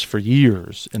doing this for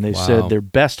years, and they said their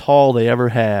best haul they ever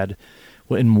had.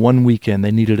 In one weekend,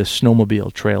 they needed a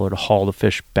snowmobile trailer to haul the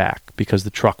fish back because the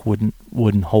truck wouldn't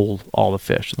hold all the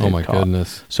fish that they'd caught.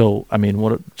 Goodness! So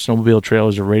snowmobile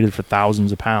trailers are rated for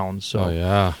thousands of pounds. So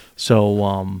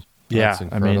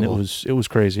it was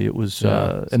crazy. It was,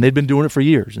 and they'd been doing it for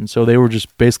years, and so they were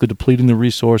just basically depleting the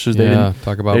resources.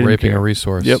 Talk about raping a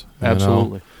resource. Yep,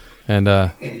 absolutely. And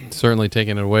certainly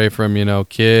taking it away from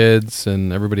kids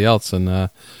and everybody else. And I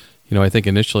think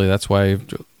initially that's why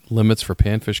limits for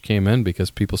panfish came in,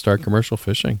 because people start commercial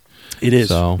fishing. It is.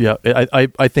 So. Yeah,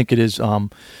 I think it is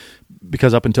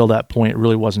because up until that point it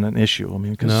really wasn't an issue.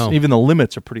 Because even the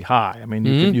limits are pretty high.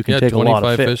 You can take a lot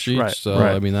of fish. Each, right. So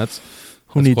right. that's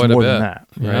who needs more bit. than that.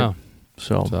 Right? Yeah.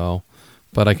 So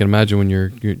but I can imagine when you're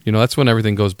that's when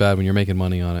everything goes bad, when you're making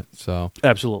money on it. So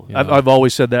absolutely, I've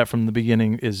always said that from the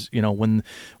beginning. Is when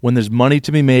there's money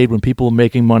to be made, when people are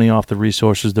making money off the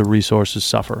resources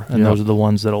suffer, and those are the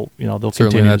ones that'll they'll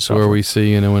certainly continue. That's to suffer. where we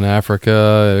see in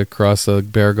Africa, across the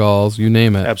Bear Galls, you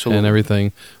name it, absolutely, and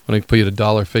everything. When I put a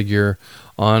dollar figure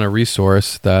on a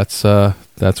resource, that's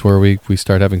where we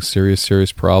start having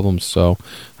serious problems. So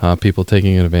people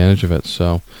taking advantage of it.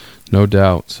 So no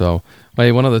doubt. So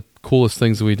one of the coolest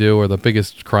things that we do, or the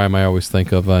biggest crime I always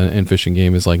think of in fishing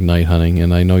game, is night hunting.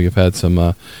 And I know you've had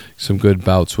some good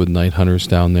bouts with night hunters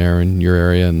down there in your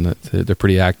area, and they're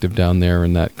pretty active down there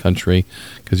in that country,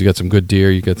 because you got some good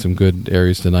deer, you got some good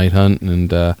areas to night hunt,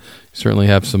 and you certainly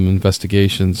have some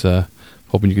investigations.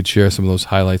 Hoping you could share some of those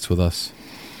highlights with us.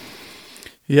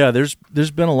 Yeah, there's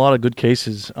been a lot of good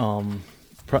cases.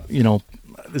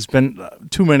 There's been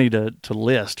too many to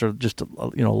list, or just a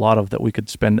lot of that we could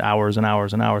spend hours and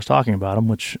hours and hours talking about them.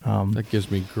 Which that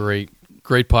gives me great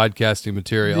podcasting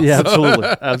material. Yeah,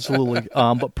 absolutely.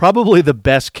 But probably the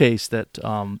best case that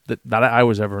I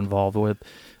was ever involved with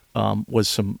was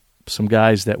some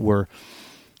guys that were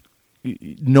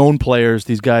known players.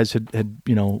 These guys had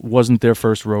wasn't their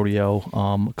first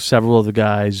rodeo. Several of the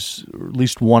guys, or at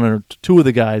least one or two of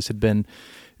the guys, had been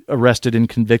arrested and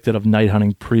convicted of night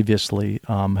hunting previously,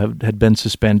 had been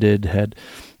suspended,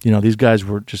 these guys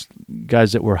were just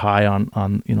guys that were high on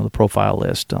the profile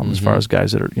list, as far as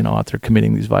guys that are out there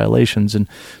committing these violations. And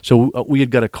so we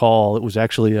had got a call. It was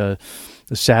actually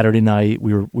Saturday night.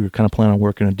 We were kind of planning on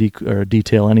working a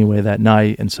detail anyway that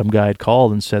night, and some guy had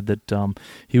called and said that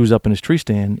he was up in his tree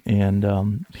stand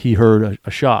and he heard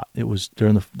a shot. It was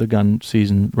during the gun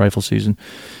season, rifle season,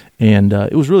 and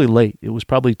it was really late. It was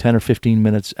probably 10 or 15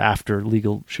 minutes after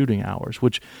legal shooting hours,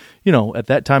 which, at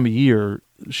that time of year,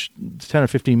 10 or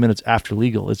 15 minutes after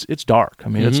legal, it's dark. I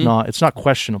mean, it's not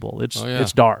questionable.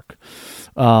 It's dark.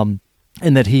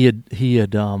 And that he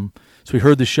had so he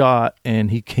heard the shot, and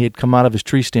he had come out of his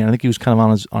tree stand. I think he was kind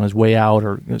of on his way out,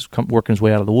 or working his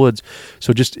way out of the woods.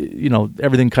 So just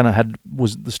everything kind of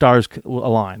was the stars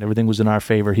aligned. Everything was in our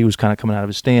favor. He was kind of coming out of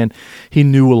his stand. He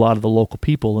knew a lot of the local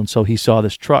people, and so he saw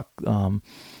this truck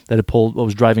that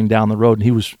was driving down the road, and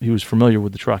he was familiar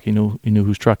with the truck. He knew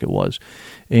whose truck it was,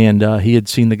 and he had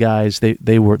seen the guys.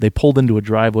 They pulled into a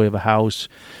driveway of a house.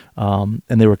 And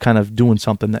they were kind of doing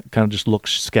something that kind of just looked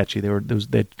sketchy.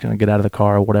 They'd kind of get out of the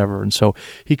car or whatever, and so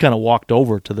he kind of walked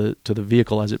over to the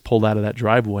vehicle as it pulled out of that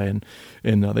driveway,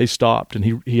 and they stopped, and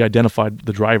he identified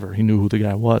the driver. He knew who the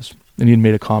guy was, and he had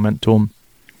made a comment to him,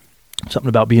 something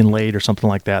about being late or something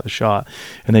like that, the shot.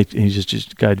 And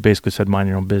the guy basically said, mind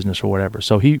your own business or whatever.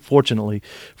 So he, fortunately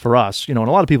for us, and a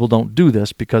lot of people don't do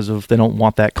this because they don't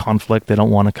want that conflict. They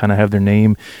don't want to kind of have their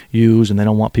name used, and they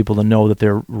don't want people to know that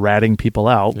they're ratting people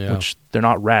out, which they're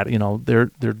not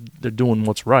they're doing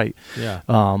what's right. Yeah.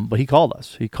 But he called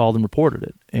us. He called and reported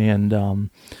it. And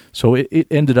so it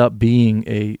ended up being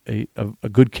a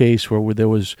good case where there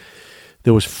was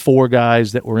 4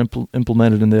 guys that were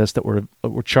implemented in this, that were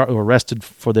arrested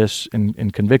for this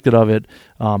and convicted of it.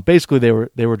 Basically,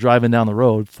 they were driving down the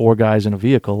road, 4 guys in a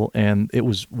vehicle, and it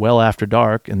was well after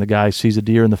dark. And the guy sees a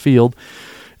deer in the field,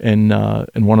 and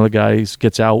one of the guys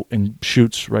gets out and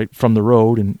shoots right from the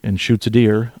road and shoots a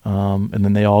deer. And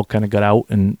then they all kind of got out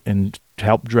and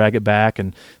helped drag it back,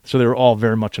 and so they were all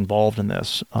very much involved in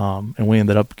this. And we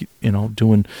ended up,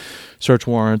 doing search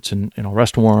warrants and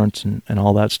arrest warrants and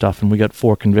all that stuff, and we got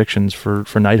 4 convictions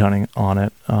for night hunting on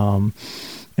it.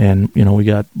 And we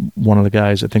got one of the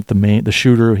guys, I think the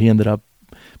shooter, he ended up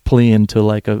pleading to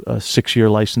like a 6-year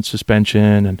license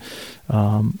suspension, and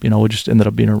it just ended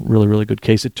up being a really, really good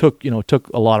case. It took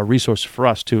a lot of resources for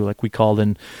us too. Like we called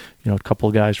in a couple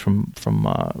of guys from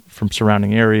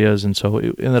surrounding areas, and so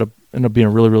it ended up being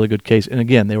a really, really good case. And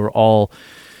again, they were all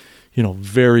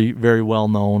very, very well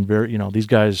known. Very, these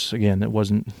guys, again, they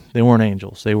weren't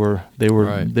angels. They were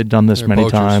right. They'd done this many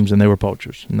times, and they were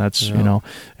poachers. And that's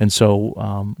and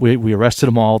so we arrested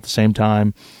them all at the same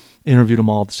time, interviewed them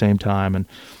all at the same time, and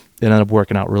it ended up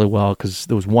working out really well because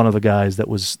there was one of the guys that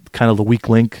was kind of the weak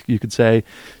link, you could say.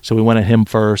 So we went at him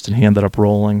first, and he ended up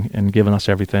rolling and giving us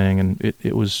everything, and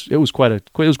it was quite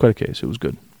a case. It was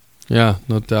good. Yeah,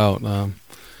 no doubt.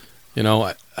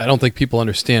 I don't think people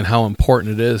understand how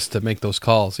important it is to make those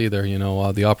calls either.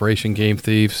 The Operation Game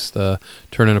Thieves, the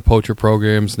Turn Into Poacher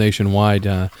programs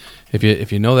nationwide.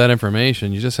 If you know that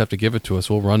information, you just have to give it to us.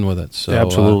 We'll run with it. So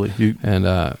absolutely,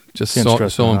 just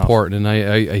so important. And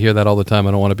I hear that all the time.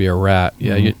 I don't want to be a rat.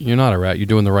 Yeah, you're not a rat. You're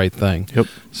doing the right thing. Yep.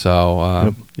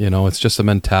 So it's just a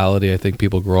mentality. I think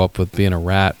people grow up with being a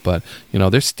rat, but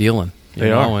they're stealing.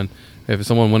 They are. And if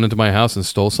someone went into my house and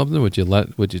stole something, would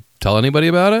you tell anybody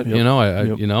about it?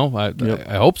 Yep.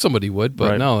 I hope somebody would,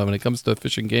 but right. No. When it comes to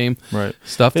fish and game right.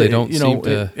 stuff, they don't seem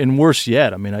to. And worse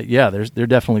yet, I mean, they're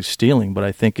definitely stealing, but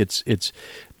I think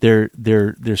they're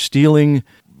stealing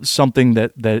something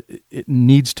that it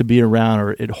needs to be around,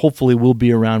 or it hopefully will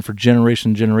be around for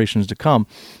generations and generations to come.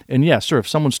 And yeah, sir, if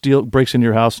someone breaks into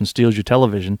your house and steals your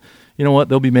television, you know what?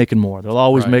 They'll be making more. They'll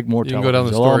always make more televisions. You can go down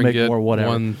the store and get more, whatever.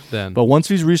 One then. But once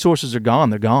these resources are gone,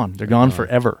 they're gone. They're gone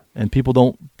forever. And people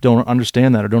don't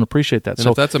understand that or don't appreciate that. And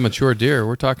if that's a mature deer,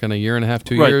 we're talking a year and a half,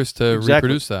 2 years to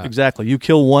reproduce that. Exactly. You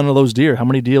kill one of those deer, how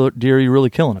many deer are you really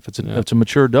killing? If it's a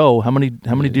mature doe, how many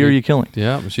deer are you killing?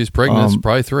 Yeah, she's pregnant. It's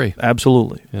probably 3.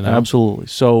 Absolutely. Absolutely.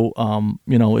 So,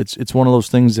 it's one of those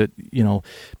things that,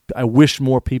 I wish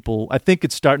more people. I think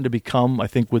it's starting to become. I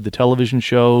think with the television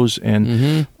shows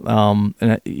and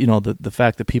the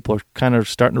fact that people are kind of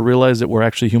starting to realize that we're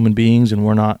actually human beings and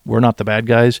we're not the bad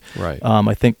guys. Right.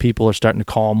 I think people are starting to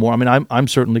call more. I mean, I'm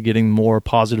certainly getting more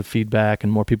positive feedback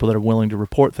and more people that are willing to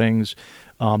report things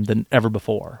than ever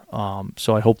before.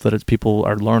 So I hope that people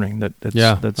are learning that.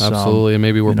 That's absolutely. And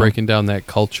maybe we're breaking down that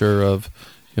culture of,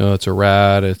 it's a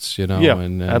rat. It's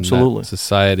and absolutely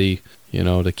society.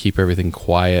 To keep everything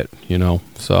quiet,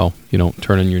 so you don't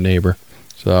turn on your neighbor.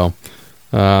 So,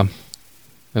 I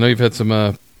know you've had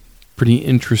some pretty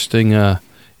interesting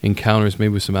encounters,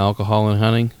 maybe with some alcohol in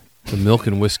hunting. The milk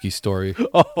and whiskey story.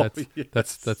 That's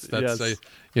yes.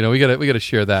 We got to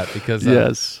share that because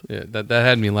yes, that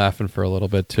had me laughing for a little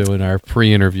bit too in our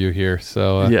pre-interview here.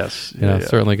 So yes,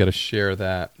 certainly got to share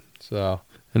that. So,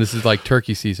 and this is like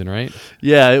turkey season, right?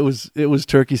 Yeah, it was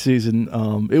turkey season.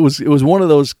 It was one of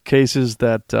those cases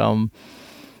that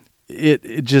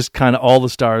it just kind of all the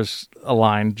stars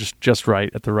aligned just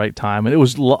right at the right time, and it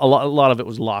was a lot of it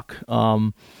was luck.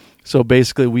 So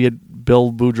basically,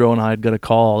 Bill Boudreau and I had got a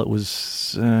call. It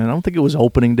was I don't think it was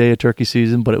opening day of turkey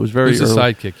season, but it was very Who's early.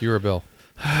 the sidekick? You or Bill?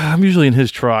 I'm usually in his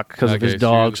truck because of his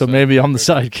dog, so maybe I'm the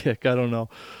sidekick. I don't know.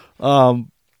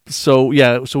 So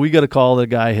we got a call that a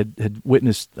guy had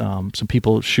witnessed some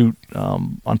people shoot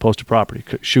on posted property,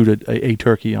 shoot a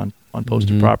turkey on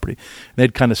posted property. And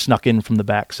they'd kind of snuck in from the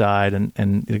backside,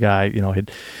 and the guy,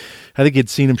 I think he'd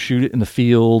seen him shoot it in the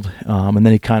field, and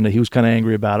then he was kind of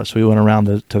angry about it, so he went around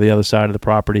to the other side of the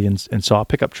property and saw a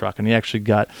pickup truck, and he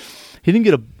didn't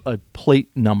get a plate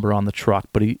number on the truck,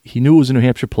 but he knew it was a New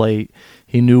Hampshire plate.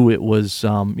 He knew it was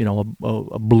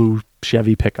a blue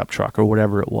Chevy pickup truck or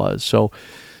whatever it was. So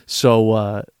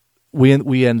we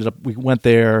went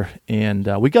there,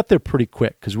 and we got there pretty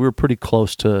quick because we were pretty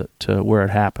close to where it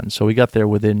happened. So we got there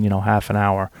within half an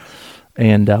hour.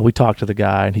 And we talked to the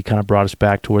guy, and he kind of brought us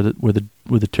back to where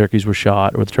the turkeys were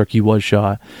shot, or the turkey was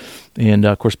shot. And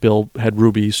of course, Bill had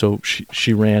Ruby, so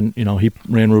she ran. He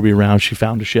ran Ruby around. She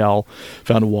found a shell,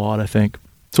 found a wad, I think.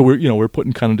 So we're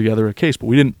putting kind of together a case, but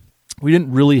we didn't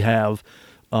really have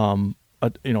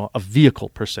a vehicle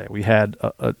per se. We had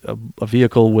a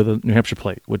vehicle with a New Hampshire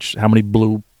plate. Which how many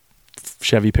blue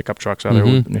Chevy pickup trucks are there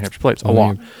with New Hampshire plates? A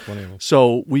lot.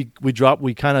 So we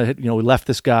kind of we left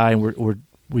this guy, and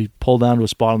we pulled down to a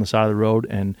spot on the side of the road,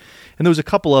 and there was a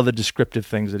couple other descriptive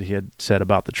things that he had said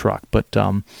about the truck, but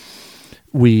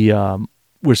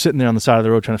we're sitting there on the side of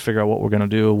the road trying to figure out what we're going to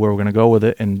do, where we're going to go with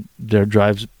it, and there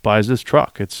drives by this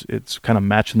truck. It's kind of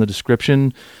matching the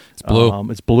description. It's blue.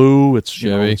 It's blue. It's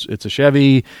Chevy. It's a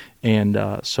Chevy, and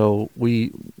so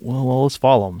let's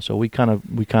follow them. So we kind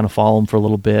of follow them for a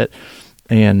little bit,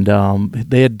 and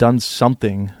they had done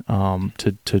something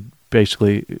to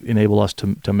basically enable us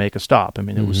to make a stop. I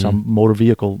mean, it was some motor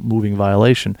vehicle moving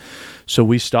violation. So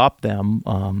we stopped them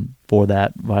for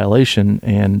that violation,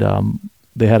 and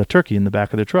they had a turkey in the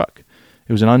back of their truck.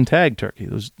 It was an untagged turkey.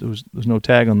 There was no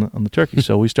tag on the turkey.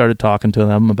 So we started talking to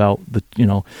them about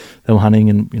them hunting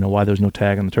and why there was no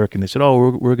tag on the turkey. And they said,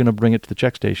 "Oh, we're going to bring it to the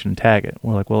check station and tag it."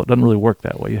 We're like, "Well, it doesn't really work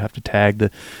that way. You have to tag the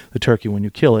turkey when you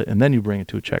kill it, and then you bring it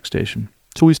to a check station."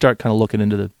 So we start kind of looking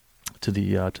into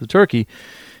the turkey.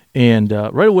 And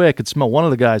right away, I could smell one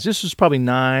of the guys. This was probably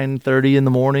 9:30 in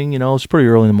the morning. It's pretty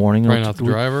early in the morning. Probably not the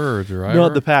driver or driver? No,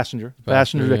 the passenger.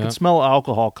 Passenger. I could smell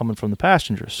alcohol coming from the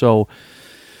passenger. So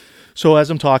as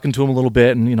I'm talking to him a little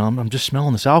bit, and I'm just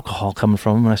smelling this alcohol coming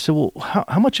from him, and I said, "Well,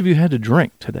 how much have you had to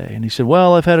drink today?" And he said,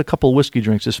 "Well, I've had a couple of whiskey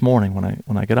drinks this morning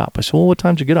when I get up." I said, "Well, what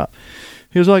time did you get up?"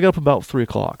 He goes, "Well, I got up about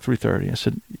 3:30. I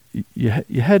said,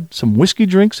 "You had some whiskey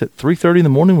drinks at 3:30 in the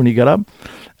morning when you got up?"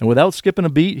 And without skipping a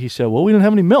beat, he said, "Well, we didn't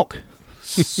have any milk."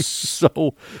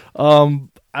 So,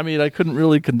 I couldn't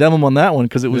really condemn him on that one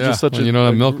because it was just such when you don't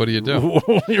have milk, what do you do?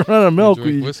 When you run out of milk,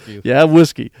 whiskey. You have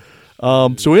whiskey.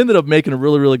 So we ended up making a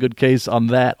really, really good case on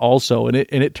that also, and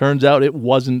it turns out that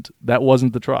wasn't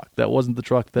the truck. That wasn't the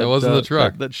truck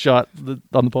that shot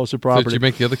on the posted property. So did you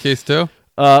make the other case too?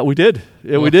 We did.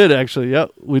 Yeah, we did actually. Yeah,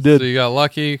 we did. So you got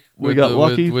lucky.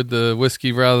 With the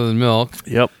whiskey rather than milk.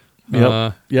 Yep.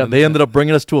 They ended up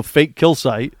bringing us to a fake kill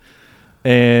site,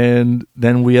 and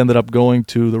then we ended up going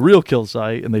to the real kill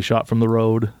site, and they shot from the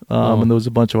road. And there was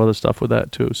a bunch of other stuff with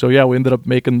that too. So yeah, we ended up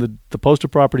making the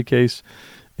posted property case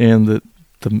and the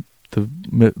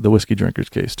whiskey drinkers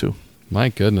case too. My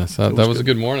goodness, that was a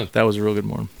good morning. That was a real good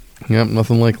morning. Yep,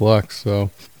 nothing like luck. So,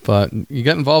 but you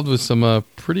got involved with some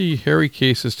pretty hairy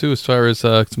cases too, as far as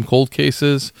some cold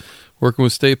cases, working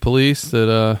with state police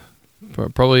that.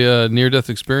 Probably a near-death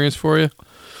experience for you?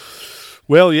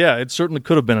 Well, yeah, it certainly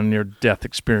could have been a near-death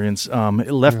experience.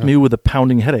 It left me with a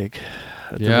pounding headache,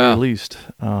 at the very least.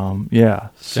 So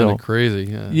kind of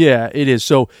crazy. Yeah, it is.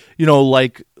 So,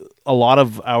 like a lot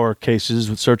of our cases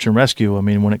with search and rescue,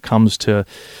 when it comes to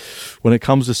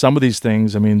some of these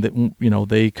things,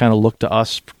 they kind of look to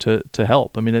us to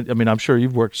help. I'm sure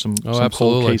you've worked some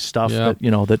cold case stuff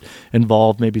that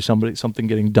involved maybe something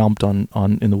getting dumped on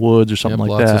in the woods or something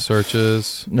like that. Lots of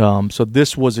searches. So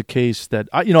this was a case that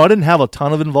I didn't have a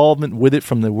ton of involvement with it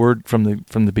from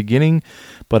the beginning,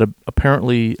 but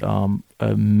apparently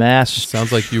a mass.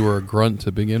 Sounds like you were a grunt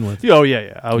to begin with. Oh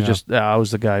yeah. I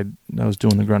was the guy. I was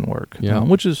doing the grunt work.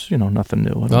 Which is nothing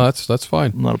new. No, that's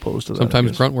fine. I'm not opposed to that.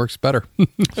 Sometimes grunt work's better.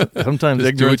 Sometimes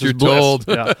Just ignorance do what is you're bliss. told.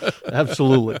 Yeah,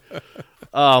 absolutely.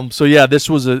 So yeah,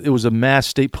 it was a Mass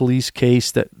State Police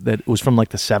case that was from like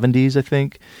the 70s, I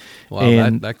think. Wow,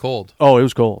 and, that cold. Oh, it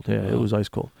was cold. Yeah, It was ice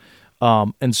cold.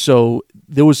 And so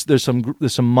there's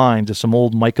some mines, there's some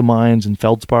old mica mines and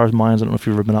feldspar mines. I don't know if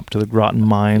you've ever been up to the Groton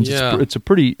mines. Yeah. It's a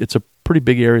pretty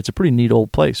big area. It's a pretty neat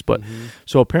old place. But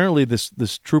so apparently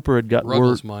this trooper had got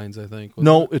Ruggles word. mines, I think.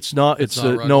 No, it's not. It's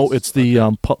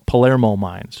the Palermo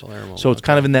mines. Palermo. So it's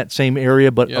kind of in that same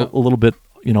area, but a little bit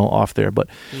off there. But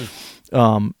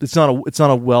it's not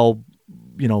a well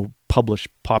published,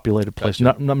 populated place.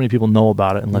 Gotcha. Not many people know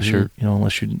about it unless you're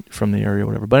from the area or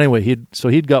whatever. But anyway,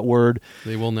 he'd got word.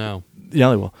 They will now.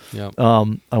 Yeah, they will. Yeah.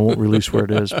 I won't release where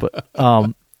it is, but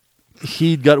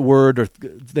he'd got word, or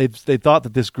they thought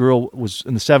that this girl was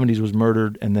in the 70s was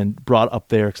murdered and then brought up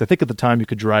there, because I think at the time you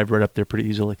could drive right up there pretty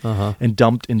easily, and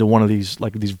dumped into one of these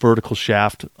vertical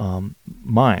shaft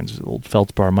mines, old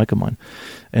feldspar mica mine.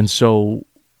 And so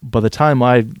by the time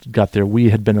I got there, we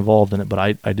had been involved in it, but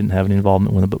I didn't have any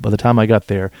involvement with it. But by the time I got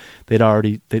there,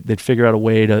 they'd figure out a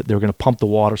way they were going to pump the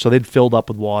water. So they'd filled up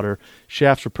with water.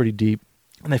 Shafts were pretty deep,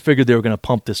 and they figured they were going to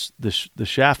pump the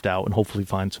shaft out and hopefully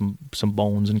find some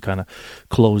bones and kind of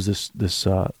close this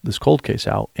cold case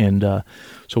out. And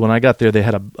so when I got there, they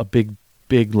had a big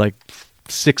like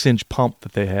 6-inch pump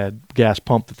that they had, gas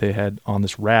pump that they had on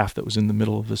this raft that was in the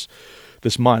middle of this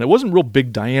mine. It wasn't real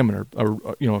big diameter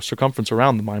or circumference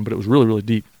around the mine, but it was really, really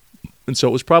deep. And so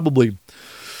it was probably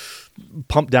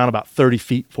pumped down about 30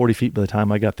 feet, 40 feet by the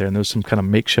time I got there. And there was some kind of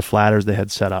makeshift ladders they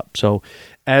had set up. So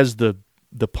as the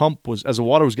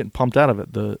water was getting pumped out of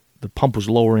it, the pump was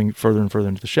lowering further and further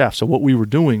into the shaft. So what we were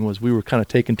doing was we were kind of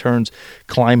taking turns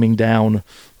climbing down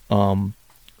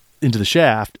into the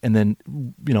shaft, and then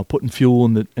putting fuel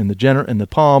in the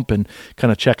pump, and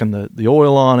kind of checking the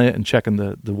oil on it, and checking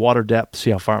the water depth,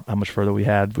 see how much further we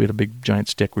had. We had a big giant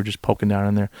stick. We were just poking down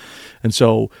in there. And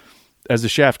so as the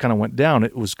shaft kind of went down,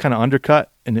 it was kind of undercut,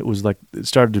 and it was like it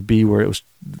started to be where it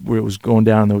was going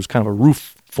down, and there was kind of a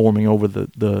roof forming over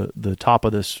the top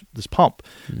of this pump.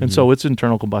 And so it's an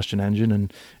internal combustion engine,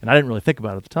 and I didn't really think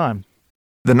about it at the time.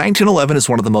 The 1911 is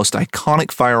one of the most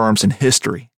iconic firearms in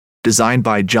history. Designed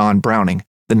by John Browning,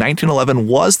 the 1911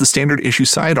 was the standard issue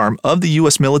sidearm of the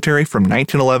U.S. military from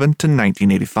 1911 to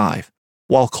 1985.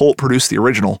 While Colt produced the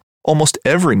original, almost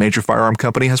every major firearm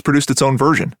company has produced its own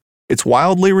version. It's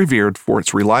wildly revered for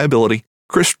its reliability,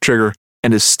 crisp trigger,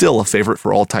 and is still a favorite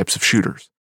for all types of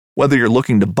shooters. Whether you're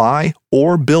looking to buy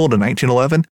or build a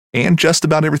 1911 and just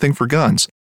about everything for guns,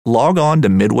 log on to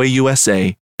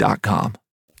MidwayUSA.com.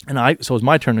 And so it was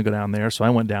my turn to go down there, so I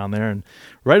went down there, and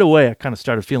right away I kind of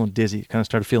started feeling dizzy, kind of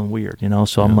started feeling weird,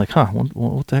 so I'm like,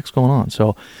 what the heck's going on?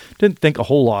 So didn't think a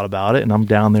whole lot about it, and I'm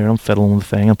down there, and I'm fiddling with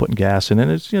the thing, I'm putting gas in it,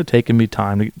 and it's taking me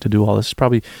time to do all this. It's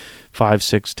probably 5,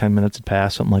 6, 10 minutes had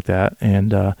passed, something like that.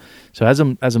 And so as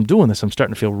I'm doing this, I'm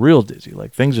starting to feel real dizzy.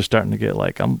 Like things are starting to get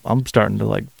like I'm starting to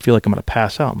like feel like I'm gonna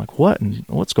pass out. I'm like, what? And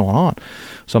what's going on?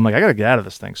 So I'm like, I gotta get out of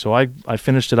this thing. So I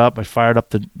finished it up. I fired up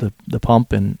the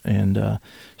pump and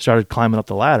started climbing up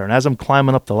the ladder. And as I'm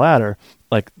climbing up the ladder,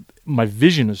 like my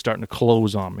vision is starting to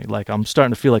close on me. Like I'm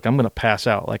starting to feel like I'm gonna pass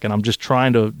out. Like, and I'm just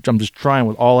trying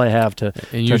with all I have to.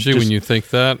 And usually when you think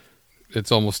that, it's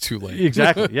almost too late.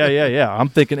 Exactly. Yeah. I'm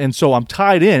thinking, and so I'm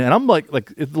tied in, and I'm like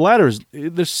the ladder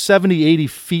there's 70, 80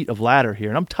 feet of ladder here,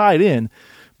 and I'm tied in,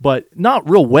 but not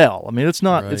real well. I mean, it's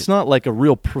not like a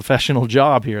real professional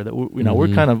job here that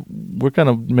we're kind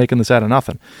of making this out of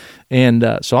nothing.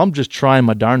 And so I'm just trying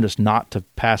my darndest not to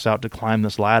pass out to climb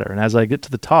this ladder. And as I get to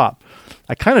the top,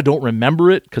 I kind of don't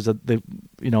remember it because it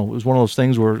was one of those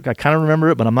things where I kind of remember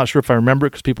it, but I'm not sure if I remember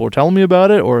it because people were telling me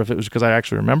about it or if it was because I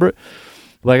actually remember it.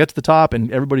 But I got to the top,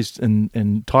 and everybody's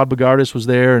and Todd Bogardus was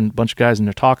there, and a bunch of guys, and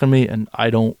they're talking to me, and I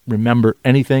don't remember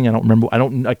anything. I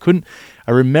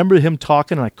remember him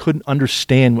talking, and I couldn't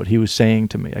understand what he was saying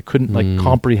to me. I couldn't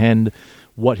comprehend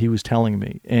what he was telling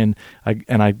me, and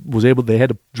I was able. They had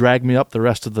to drag me up the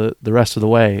rest of the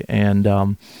way, and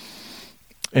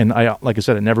I, like I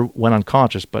said, I never went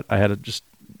unconscious, but I had just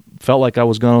felt like I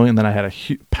was going, and then I had a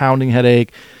pounding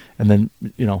headache. And then,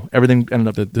 everything ended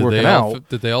up working out.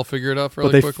 Did they all figure it out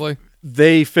really quickly?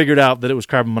 They figured out that it was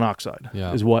carbon monoxide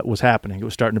is what was happening. It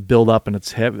was starting to build up, and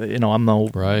it's heavy. I'm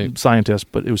no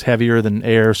scientist, but it was heavier than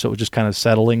air, so it was just kind of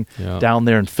settling down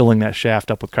there and filling that shaft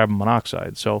up with carbon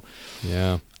monoxide. So,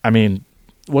 yeah, I mean,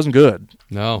 wasn't good.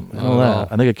 No, I know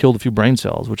that. I think it killed a few brain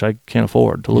cells, which I can't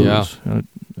afford to lose. Yeah.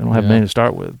 I don't have many to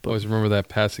start with. But. Always remember that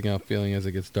passing out feeling as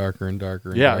it gets darker and darker.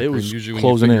 And yeah, darker. it was and usually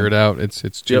closing when you figure in. it out,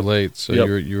 it's too late. So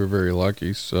you were very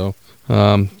lucky. So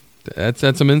that's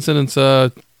had some incidents.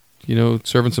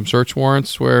 Serving some search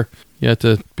warrants where you had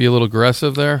to be a little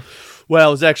aggressive there. Well,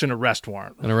 it was actually an arrest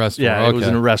warrant. An arrest warrant. Yeah, it was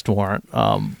an arrest warrant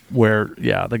where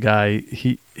the guy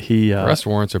he arrest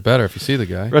warrants are better if you see the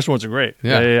guy. Arrest warrants are great.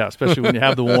 Yeah. Especially when you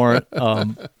have the warrant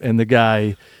and the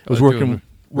guy was working.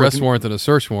 Arrest warrant and a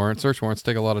search warrant. Search warrants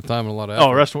take a lot of time and a lot of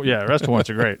effort. Arrest warrants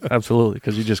are great. Absolutely,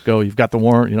 because you just go. You've got the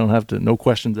warrant. You don't have to. No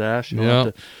questions asked. You don't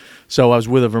have to. So I was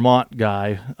with a Vermont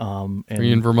guy. And are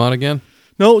you in Vermont again?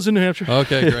 No, it was in New Hampshire.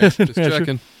 Okay, great. Just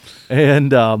checking.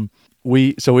 And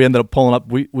we ended up pulling up.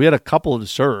 We had a couple to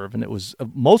serve, and it was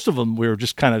most of them we were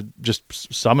just kind of just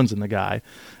summonsing the guy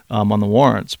on the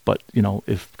warrants. But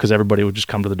because everybody would just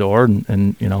come to the door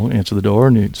and answer the door,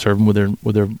 and you'd serve them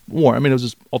with their warrant. I mean, it was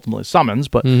just ultimately a summons.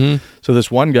 But so this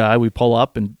one guy, we pull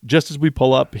up, and just as we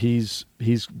pull up, he's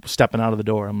stepping out of the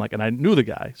door. I'm like, and I knew the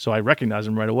guy, so I recognized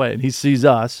him right away, and he sees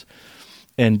us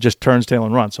and just turns tail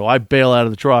and runs. So I bail out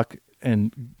of the truck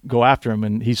and go after him,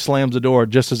 and he slams the door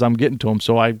just as I'm getting to him.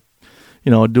 So I,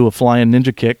 do a flying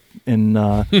ninja kick and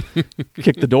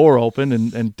kick the door open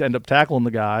and end up tackling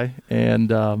the guy.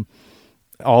 And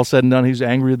all said and done, he's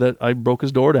angry that I broke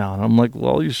his door down. I'm like,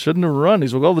 well, you shouldn't have run.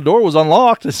 He's like, well, the door was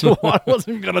unlocked, so I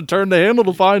wasn't going to turn the handle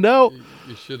to find out.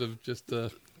 You should have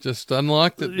just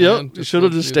unlocked it. Yep, you should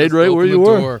have just stayed right where you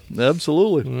were. Door.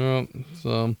 Absolutely. Yeah,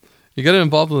 so you got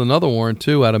involved with another warrant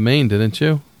too out of Maine, didn't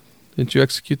you? Didn't you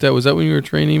execute that? Was that when you were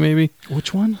training, maybe?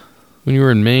 Which one? When you were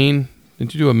in Maine.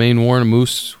 Didn't you do a Maine warrant, a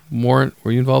moose warrant?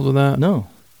 Were you involved with that? No.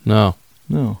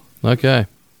 Okay.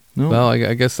 No. Well,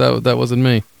 I guess that wasn't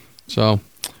me. So,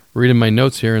 reading my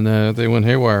notes here, and they went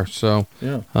haywire. So,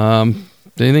 yeah.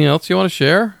 Anything else you want to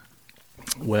share?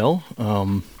 Well, I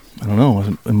don't know.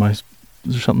 Is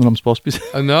there something that I'm supposed to be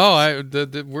saying? No,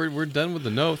 we're done with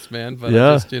the notes, man. But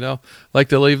I just, like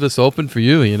to leave this open for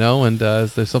you, and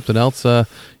is there something else you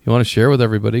want to share with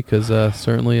everybody? Because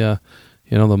certainly,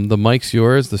 the mic's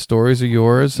yours, the stories are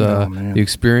yours, the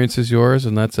experience is yours,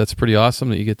 and that's pretty awesome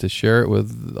that you get to share it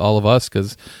with all of us.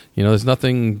 Because there's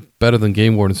nothing better than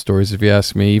game warden stories, if you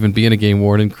ask me. Even being a game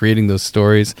warden, creating those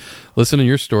stories, listening to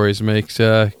your stories makes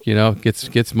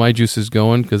gets my juices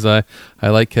going, because I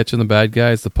like catching the bad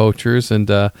guys, the poachers, and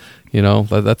that's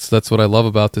what I love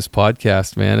about this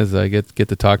podcast, man. Is I get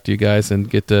to talk to you guys and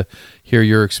get to hear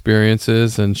your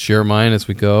experiences and share mine as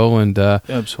we go, and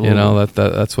absolutely,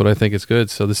 that's what I think is good.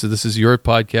 So this is your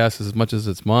podcast as much as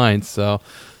it's mine. So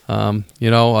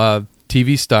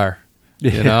TV star.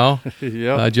 Yeah.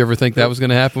 Did you ever think that was going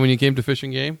to happen when you came to Fish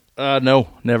and Game? No,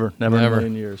 never in a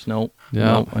million years. No,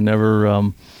 I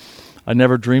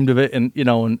never dreamed of it. And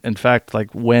in fact,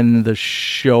 like when the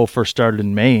show first started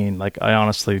in Maine, like I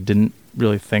honestly didn't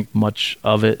really think much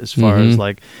of it as far as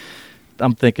like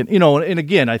I'm thinking, and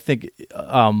again, I think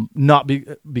not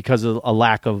because of a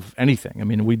lack of anything. I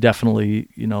mean, we definitely,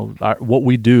 what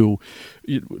we do,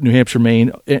 New Hampshire,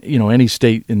 Maine, any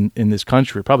state in this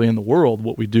country, probably in the world,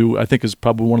 what we do, I think is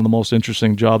probably one of the most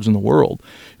interesting jobs in the world,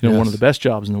 one of the best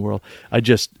jobs in the world. I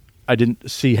didn't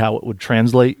see how it would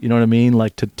translate, you know what I mean,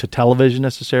 like to television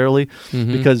necessarily,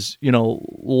 because,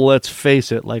 let's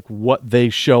face it, like what they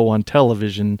show on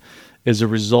television is a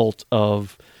result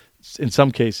of, in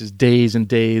some cases, days and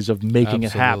days of making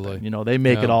it happen. They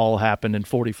make it all happen in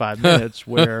 45 minutes,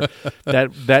 where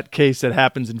that case that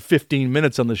happens in 15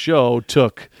 minutes on the show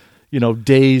took,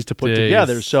 days to put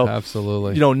together. So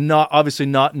absolutely,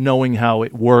 not knowing how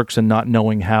it works and not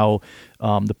knowing how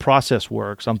the process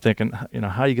works, I'm thinking,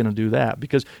 how are you going to do that?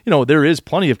 Because, there is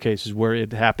plenty of cases where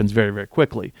it happens very, very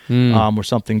quickly, where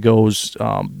something goes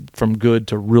from good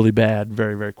to really bad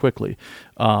very, very quickly.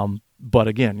 But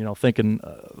again, thinking,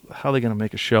 how are they going to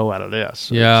make a show out of this?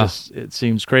 Yeah. It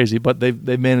seems crazy, but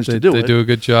they've managed to do it. They do a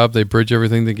good job. They bridge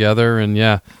everything together,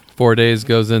 and 4 days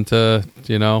goes into,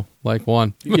 like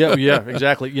one. yeah,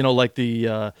 exactly. Like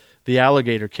the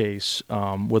alligator case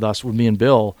with me and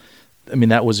Bill. I mean,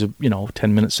 that was a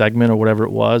 10-minute segment or whatever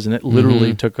it was, and it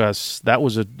literally took us. That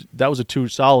was a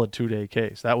solid 2-day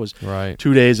case. That was 2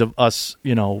 days of us,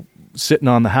 sitting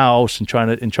on the house and trying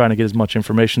to get as much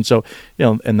information. So,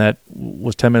 and that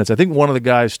was 10 minutes. I think one of the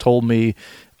guys told me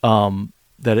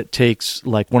that it takes,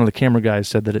 like one of the camera guys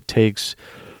said that it takes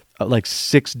like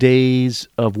 6 days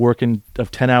of working,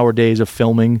 of 10-hour days of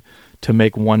filming to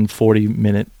make one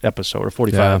 40-minute episode or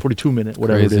 42-minute,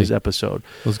 whatever it is, episode.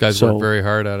 Those guys work very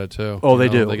hard at it, too. Oh, they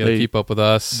do. They got to keep up with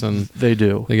us, and they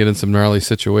do. They get in some gnarly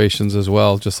situations as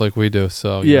well, just like we do.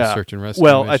 So, search and rescue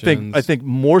missions. I think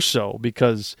more so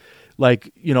because,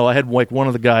 like, you know, I had like one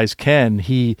of the guys, Ken,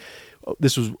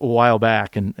 this was a while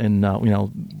back, and you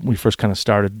know, we first kind of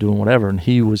started doing whatever, and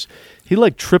he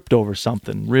like tripped over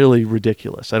something really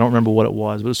ridiculous. I don't remember what it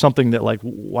was, but it was something that, like,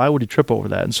 why would he trip over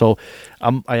that? And so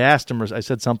I asked him, or I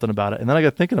said something about it, and then I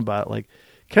got thinking about it, like,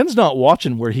 Ken's not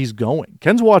watching where he's going.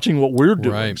 Ken's watching what we're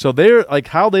doing. Right. So they're like,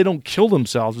 how they don't kill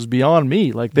themselves is beyond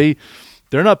me. Like they're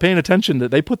not paying attention,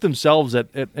 that they put themselves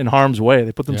in harm's way.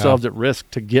 They put themselves at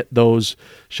risk to get those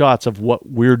shots of what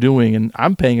we're doing, and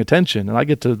I'm paying attention, and I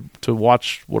get to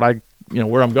watch what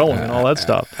where I'm going and all that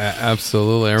stuff.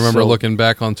 Absolutely. I remember looking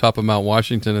back on top of Mount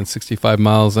Washington and 65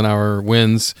 miles an hour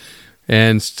winds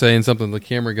and saying something to the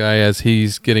camera guy as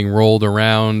he's getting rolled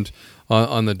around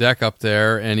on the deck up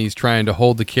there, and he's trying to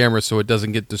hold the camera so it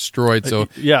doesn't get destroyed. So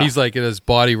he's like in his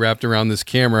body wrapped around this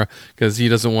camera because he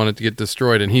doesn't want it to get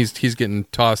destroyed, and he's getting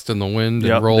tossed in the wind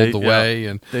and rolled away.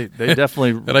 And they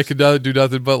definitely and I could do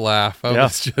nothing but laugh. I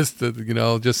was just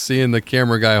just seeing the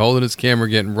camera guy holding his camera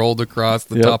getting rolled across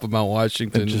the top of Mount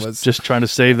Washington, just trying to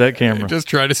save that camera, just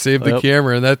trying to save the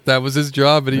camera, and that was his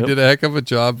job, and he did a heck of a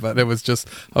job. But I was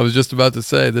just about to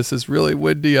say, this is really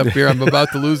windy up here. I'm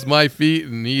about to lose my feet,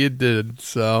 and he did.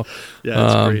 So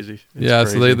it's crazy.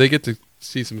 So they get to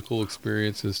see some cool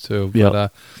experiences too.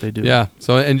 But, they do. Yeah.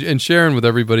 So and sharing with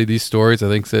everybody these stories, I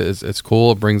think it's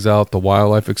cool. It brings out the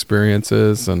wildlife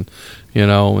experiences, and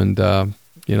the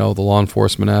law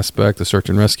enforcement aspect, the search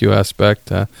and rescue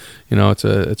aspect. It's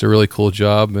a really cool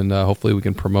job, and hopefully we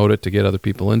can promote it to get other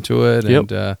people into it.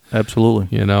 And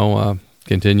absolutely.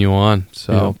 Continue on.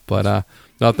 So, but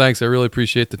no, thanks. I really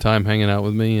appreciate the time hanging out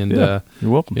with me. And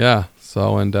you're welcome. Yeah.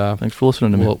 So, and thanks for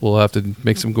listening to me. We'll have to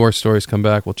make some gore stories come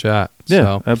back. We'll chat. Yeah,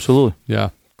 so, absolutely. Yeah,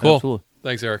 cool. Absolutely.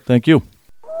 Thanks, Eric. Thank you.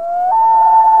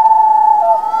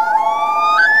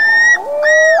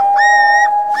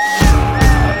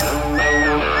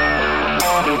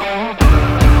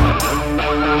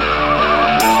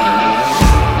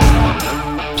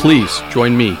 Please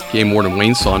join me, Game Warden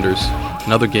Wayne Saunders,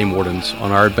 and other game wardens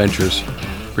on our adventures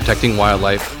protecting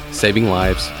wildlife, saving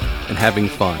lives, and having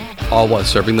fun, all while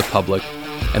serving the public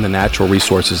and the natural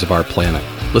resources of our planet.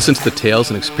 Listen to the tales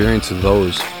and experiences of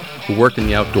those who work in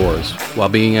the outdoors while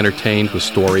being entertained with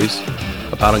stories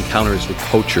about encounters with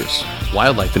poachers,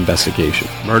 wildlife investigation,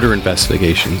 murder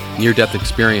investigation, near-death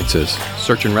experiences,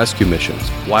 search and rescue missions,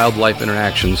 wildlife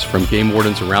interactions from game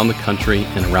wardens around the country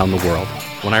and around the world.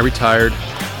 When I retired,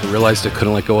 I realized I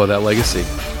couldn't let go of that legacy,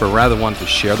 but rather wanted to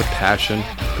share the passion,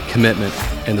 the commitment,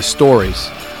 and the stories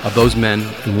of those men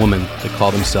and women that call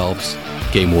themselves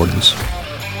game wardens.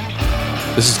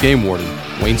 This is Game Warden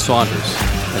Wayne Saunders,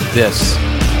 and this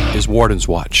is Warden's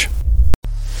Watch.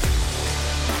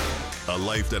 A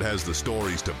life that has the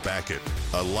stories to back it.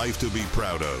 A life to be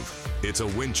proud of. It's a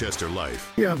Winchester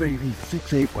life. Yeah, baby.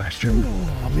 6'8" Western.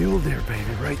 Oh, mule deer,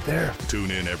 baby, right there.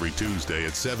 Tune in every Tuesday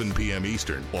at 7 p.m.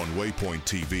 Eastern on Waypoint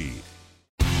TV.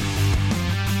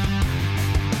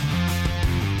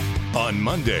 On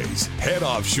Mondays, head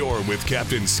offshore with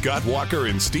Captain Scott Walker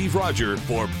and Steve Roger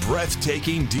for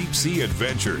breathtaking deep-sea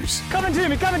adventures. Coming to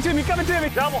me, coming to me, coming to me.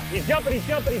 Double. He's jumping, he's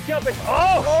jumping, he's jumping.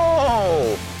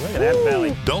 Oh! Look at that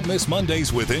belly. Don't miss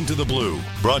Mondays with Into the Blue.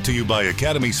 Brought to you by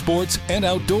Academy Sports and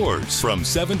Outdoors from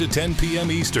 7 to 10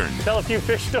 p.m. Eastern. Tell a few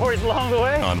fish stories along the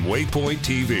way. On Waypoint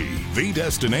TV, the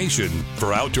destination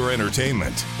for outdoor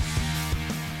entertainment.